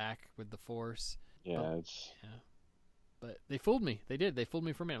herself back with the Force. Yeah, But they fooled me. They did. They fooled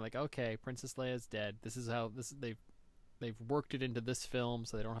me for a minute. Like, okay, Princess Leia's dead. This is how they've worked it into this film,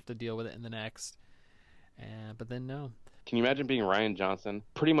 so they don't have to deal with it in the next. But then no. Can you imagine being Rian Johnson,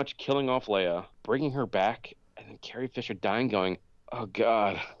 pretty much killing off Leia, bringing her back, and then Carrie Fisher dying, going, "Oh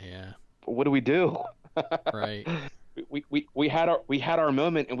God, yeah, what do we do?" Right. We had our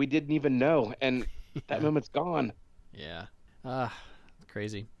moment, and we didn't even know, and that moment's gone. Yeah.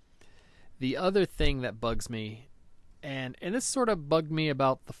 Crazy. The other thing that bugs me, and this sort of bugged me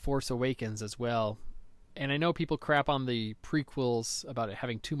about The Force Awakens as well, and I know people crap on the prequels about it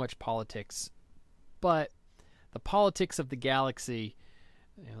having too much politics, but the politics of the galaxy,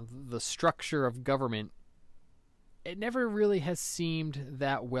 the structure of government, it never really has seemed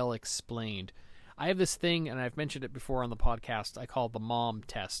that well explained. I have this thing, and I've mentioned it before on the podcast, I call the mom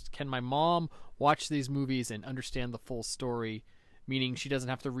test. Can my mom watch these movies and understand the full story, meaning she doesn't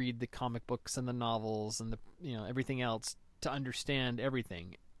have to read the comic books and the novels and everything else to understand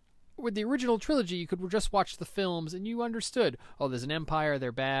everything? With the original trilogy, you could just watch the films and you understood, oh, there's an empire,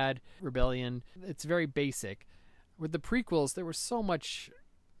 they're bad, rebellion. It's very basic. With the prequels, there was so much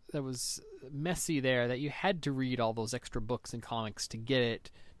that was messy there that you had to read all those extra books and comics to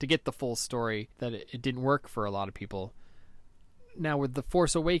get the full story, that it didn't work for a lot of people. Now with The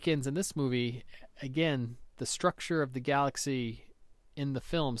Force Awakens and this movie, again, the structure of the galaxy in the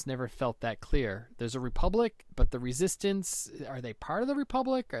films never felt that clear. There's a republic, but the resistance, are they part of the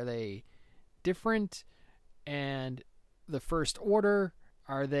republic? Are they different? And the First Order,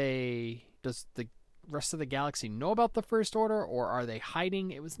 does the rest of the galaxy know about the First Order, or are they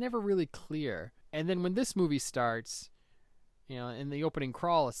hiding? It was never really clear. And then when this movie starts, in the opening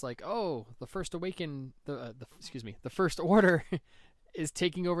crawl, it's like, oh, the First Order is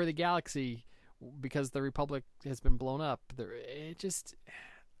taking over the galaxy because the Republic has been blown up. I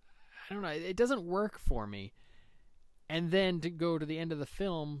don't know, it doesn't work for me. And then to go to the end of the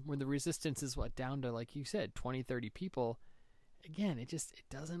film when the resistance is down to, like you said, 20, 30 people, again, it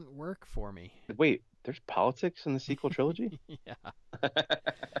doesn't work for me. Wait, there's politics in the sequel trilogy? Yeah. But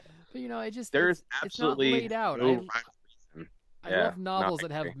there's it's not laid out. No I love novels that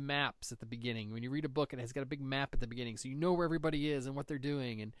have maps at the beginning. When you read a book, it has got a big map at the beginning, so you know where everybody is and what they're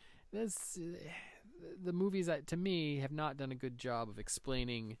doing. And the movies, to me, have not done a good job of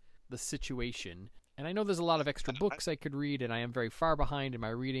explaining the situation. And I know there's a lot of extra books I could read, and I am very far behind in my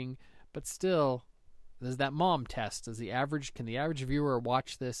reading, but still, there's that mom test. Can the average viewer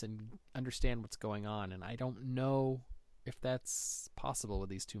watch this and understand what's going on? And I don't know if that's possible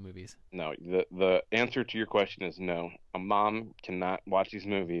with these two movies. No, the answer to your question is no. A mom cannot watch these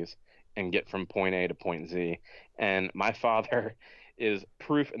movies and get from point A to point Z. And my father is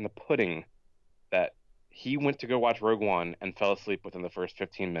proof in the pudding that he went to go watch Rogue One and fell asleep within the first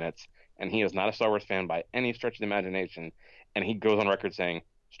 15 minutes. And he is not a Star Wars fan by any stretch of the imagination. And he goes on record saying,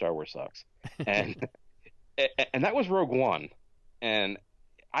 Star Wars sucks. And and that was Rogue One. And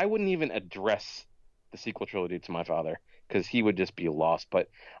I wouldn't even address the sequel trilogy to my father because he would just be lost. But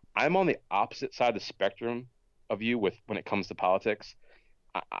I'm on the opposite side of the spectrum of you with when it comes to politics.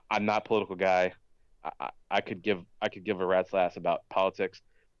 I'm not a political guy. I could give a rat's ass about politics,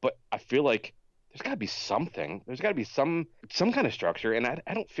 but I feel like there's got to be something. There's got to be some kind of structure, and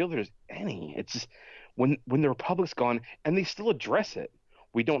I don't feel there's any. It's just when the Republic's gone, and they still address it.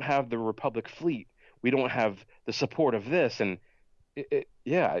 We don't have the Republic fleet. We don't have the support of this, and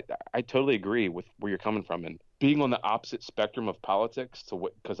I totally agree with where you're coming from, and being on the opposite spectrum of politics to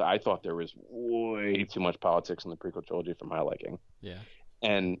what, because I thought there was way too much politics in the prequel trilogy for my liking. Yeah,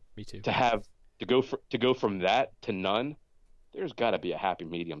 and me too. To go from that to none, there's got to be a happy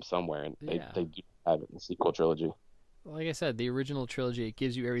medium somewhere, and they do have it in the sequel trilogy. Like I said, the original trilogy, it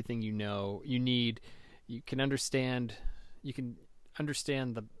gives you everything you need. You can understand the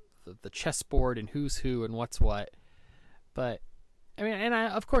chessboard and who's who and what's what. But I mean, and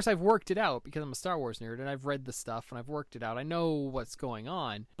of course I've worked it out because I'm a Star Wars nerd and I've read the stuff and I've worked it out. I know what's going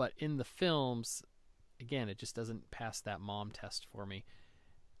on, but in the films, again, it just doesn't pass that mom test for me.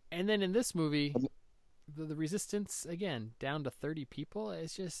 And then in this movie, the Resistance, again, down to 30 people.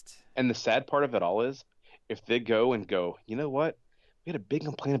 It's just... And the sad part of it all is, if they go, you know what? We had a big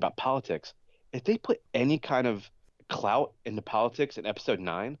complaint about politics. If they put any kind of clout into politics in episode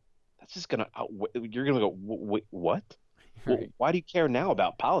 9, that's just going to... You're going to go, wait, what? Right. Well, why do you care now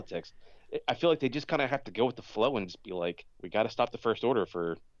about politics? I feel like they just kind of have to go with the flow and just be like, we got to stop the First Order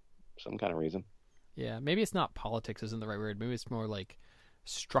for some kind of reason. Yeah, maybe it's not politics isn't the right word. Maybe it's more like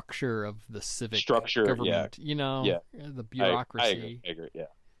structure of the civic Yeah. government. You know, the bureaucracy. I agree. Yeah.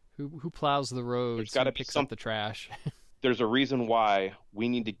 Who plows the roads? Who picks up the trash? There's a reason why we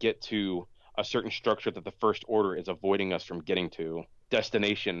need to get to a certain structure that the First Order is avoiding us from getting to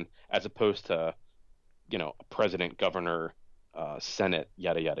destination, as opposed to, a president, governor, Senate,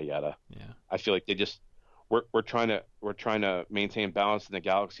 yada yada yada. Yeah. I feel like we're trying to maintain balance in the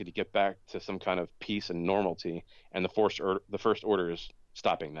galaxy to get back to some kind of peace and normalcy, and the First Order is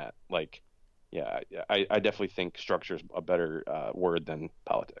stopping that. Like, I definitely think structure is a better word than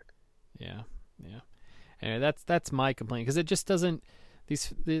politic. Yeah. And that's my complaint, because it just doesn't.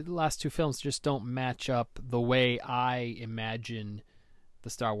 The last two films just don't match up the way I imagine the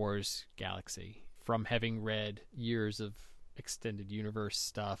Star Wars galaxy, from having read years of extended universe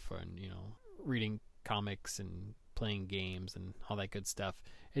stuff and reading comics and playing games and all that good stuff.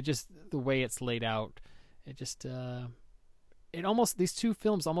 It just, the way it's laid out, it just these two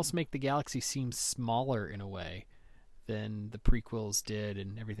films almost make the galaxy seem smaller in a way than the prequels did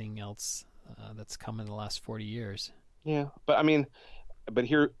and everything else that's come in the last 40 years. Yeah, but I mean,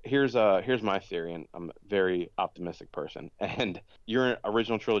 here's my theory, and I'm a very optimistic person, and you're an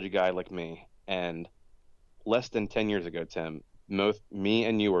original trilogy guy like me, and less than 10 years ago, Tim, me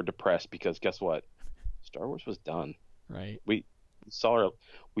and you were depressed because guess what? Star Wars was done. Right. We saw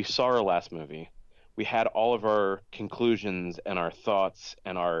our last movie. We had all of our conclusions and our thoughts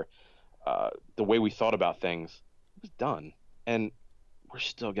and our the way we thought about things. It was done, and we're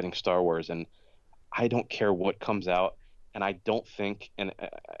still getting Star Wars. And I don't care what comes out, and I don't think, and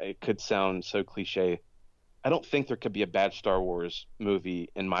it could sound so cliche, I don't think there could be a bad Star Wars movie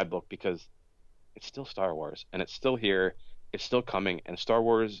in my book, because it's still Star Wars, and it's still here, it's still coming, and Star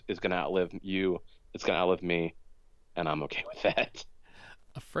Wars is going to outlive you. It's going to outlive me, and I'm okay with that.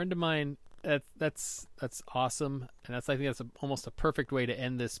 A friend of mine, that's awesome, and I think that's almost a perfect way to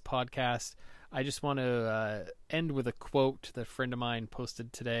end this podcast. I just want to end with a quote that a friend of mine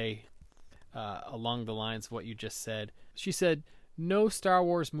posted today along the lines of what you just said. She said, "No Star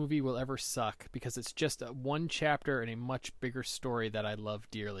Wars movie will ever suck because it's just one chapter in a much bigger story that I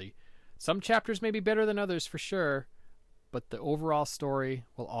love dearly. Some chapters may be better than others for sure, but the overall story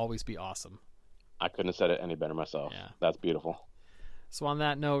will always be awesome." I couldn't have said it any better myself. Yeah. That's beautiful. So on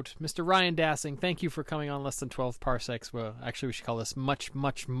that note, Mr. Ryan Dassing, thank you for coming on Less Than 12 Parsecs. Well, actually, we should call this much,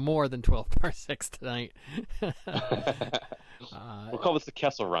 much more than 12 parsecs tonight. We'll call this the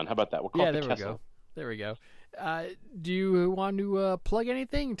Kessel Run. How about that? We'll call it the Kessel. There we go. Do you want to plug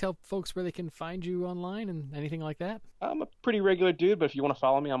anything? Tell folks where they can find you online and anything like that? I'm a pretty regular dude, but if you want to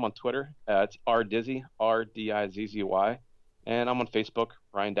follow me, I'm on Twitter. It's rdizzy, RDIZZY. And I'm on Facebook,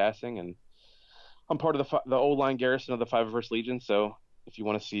 Ryan Dassing, and I'm part of the old line garrison of the 501st Legion, so if you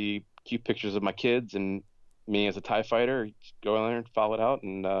want to see cute pictures of my kids and me as a TIE fighter, just go in there and follow it out.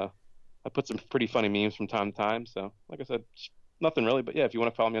 And I put some pretty funny memes from time to time. So, like I said, nothing really. But, yeah, if you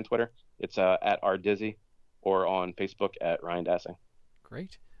want to follow me on Twitter, it's at rdizzy, or on Facebook at Ryan Dassing.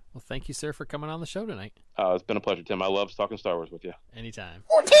 Great. Well, thank you, sir, for coming on the show tonight. It's been a pleasure, Tim. I love talking Star Wars with you. Anytime.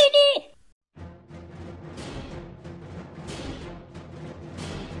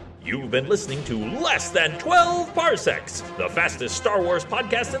 You've been listening to Less Than 12 Parsecs, the fastest Star Wars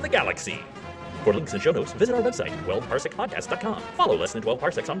podcast in the galaxy. For links and show notes, visit our website, 12parsecpodcast.com. Follow Less Than 12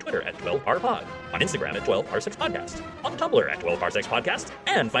 Parsecs on Twitter at 12parpod, on Instagram at 12parsecspodcast, on Tumblr at 12parsecspodcast,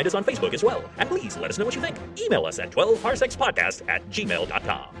 and find us on Facebook as well. And please let us know what you think. Email us at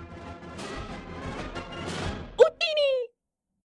 12parsecspodcast@gmail.com.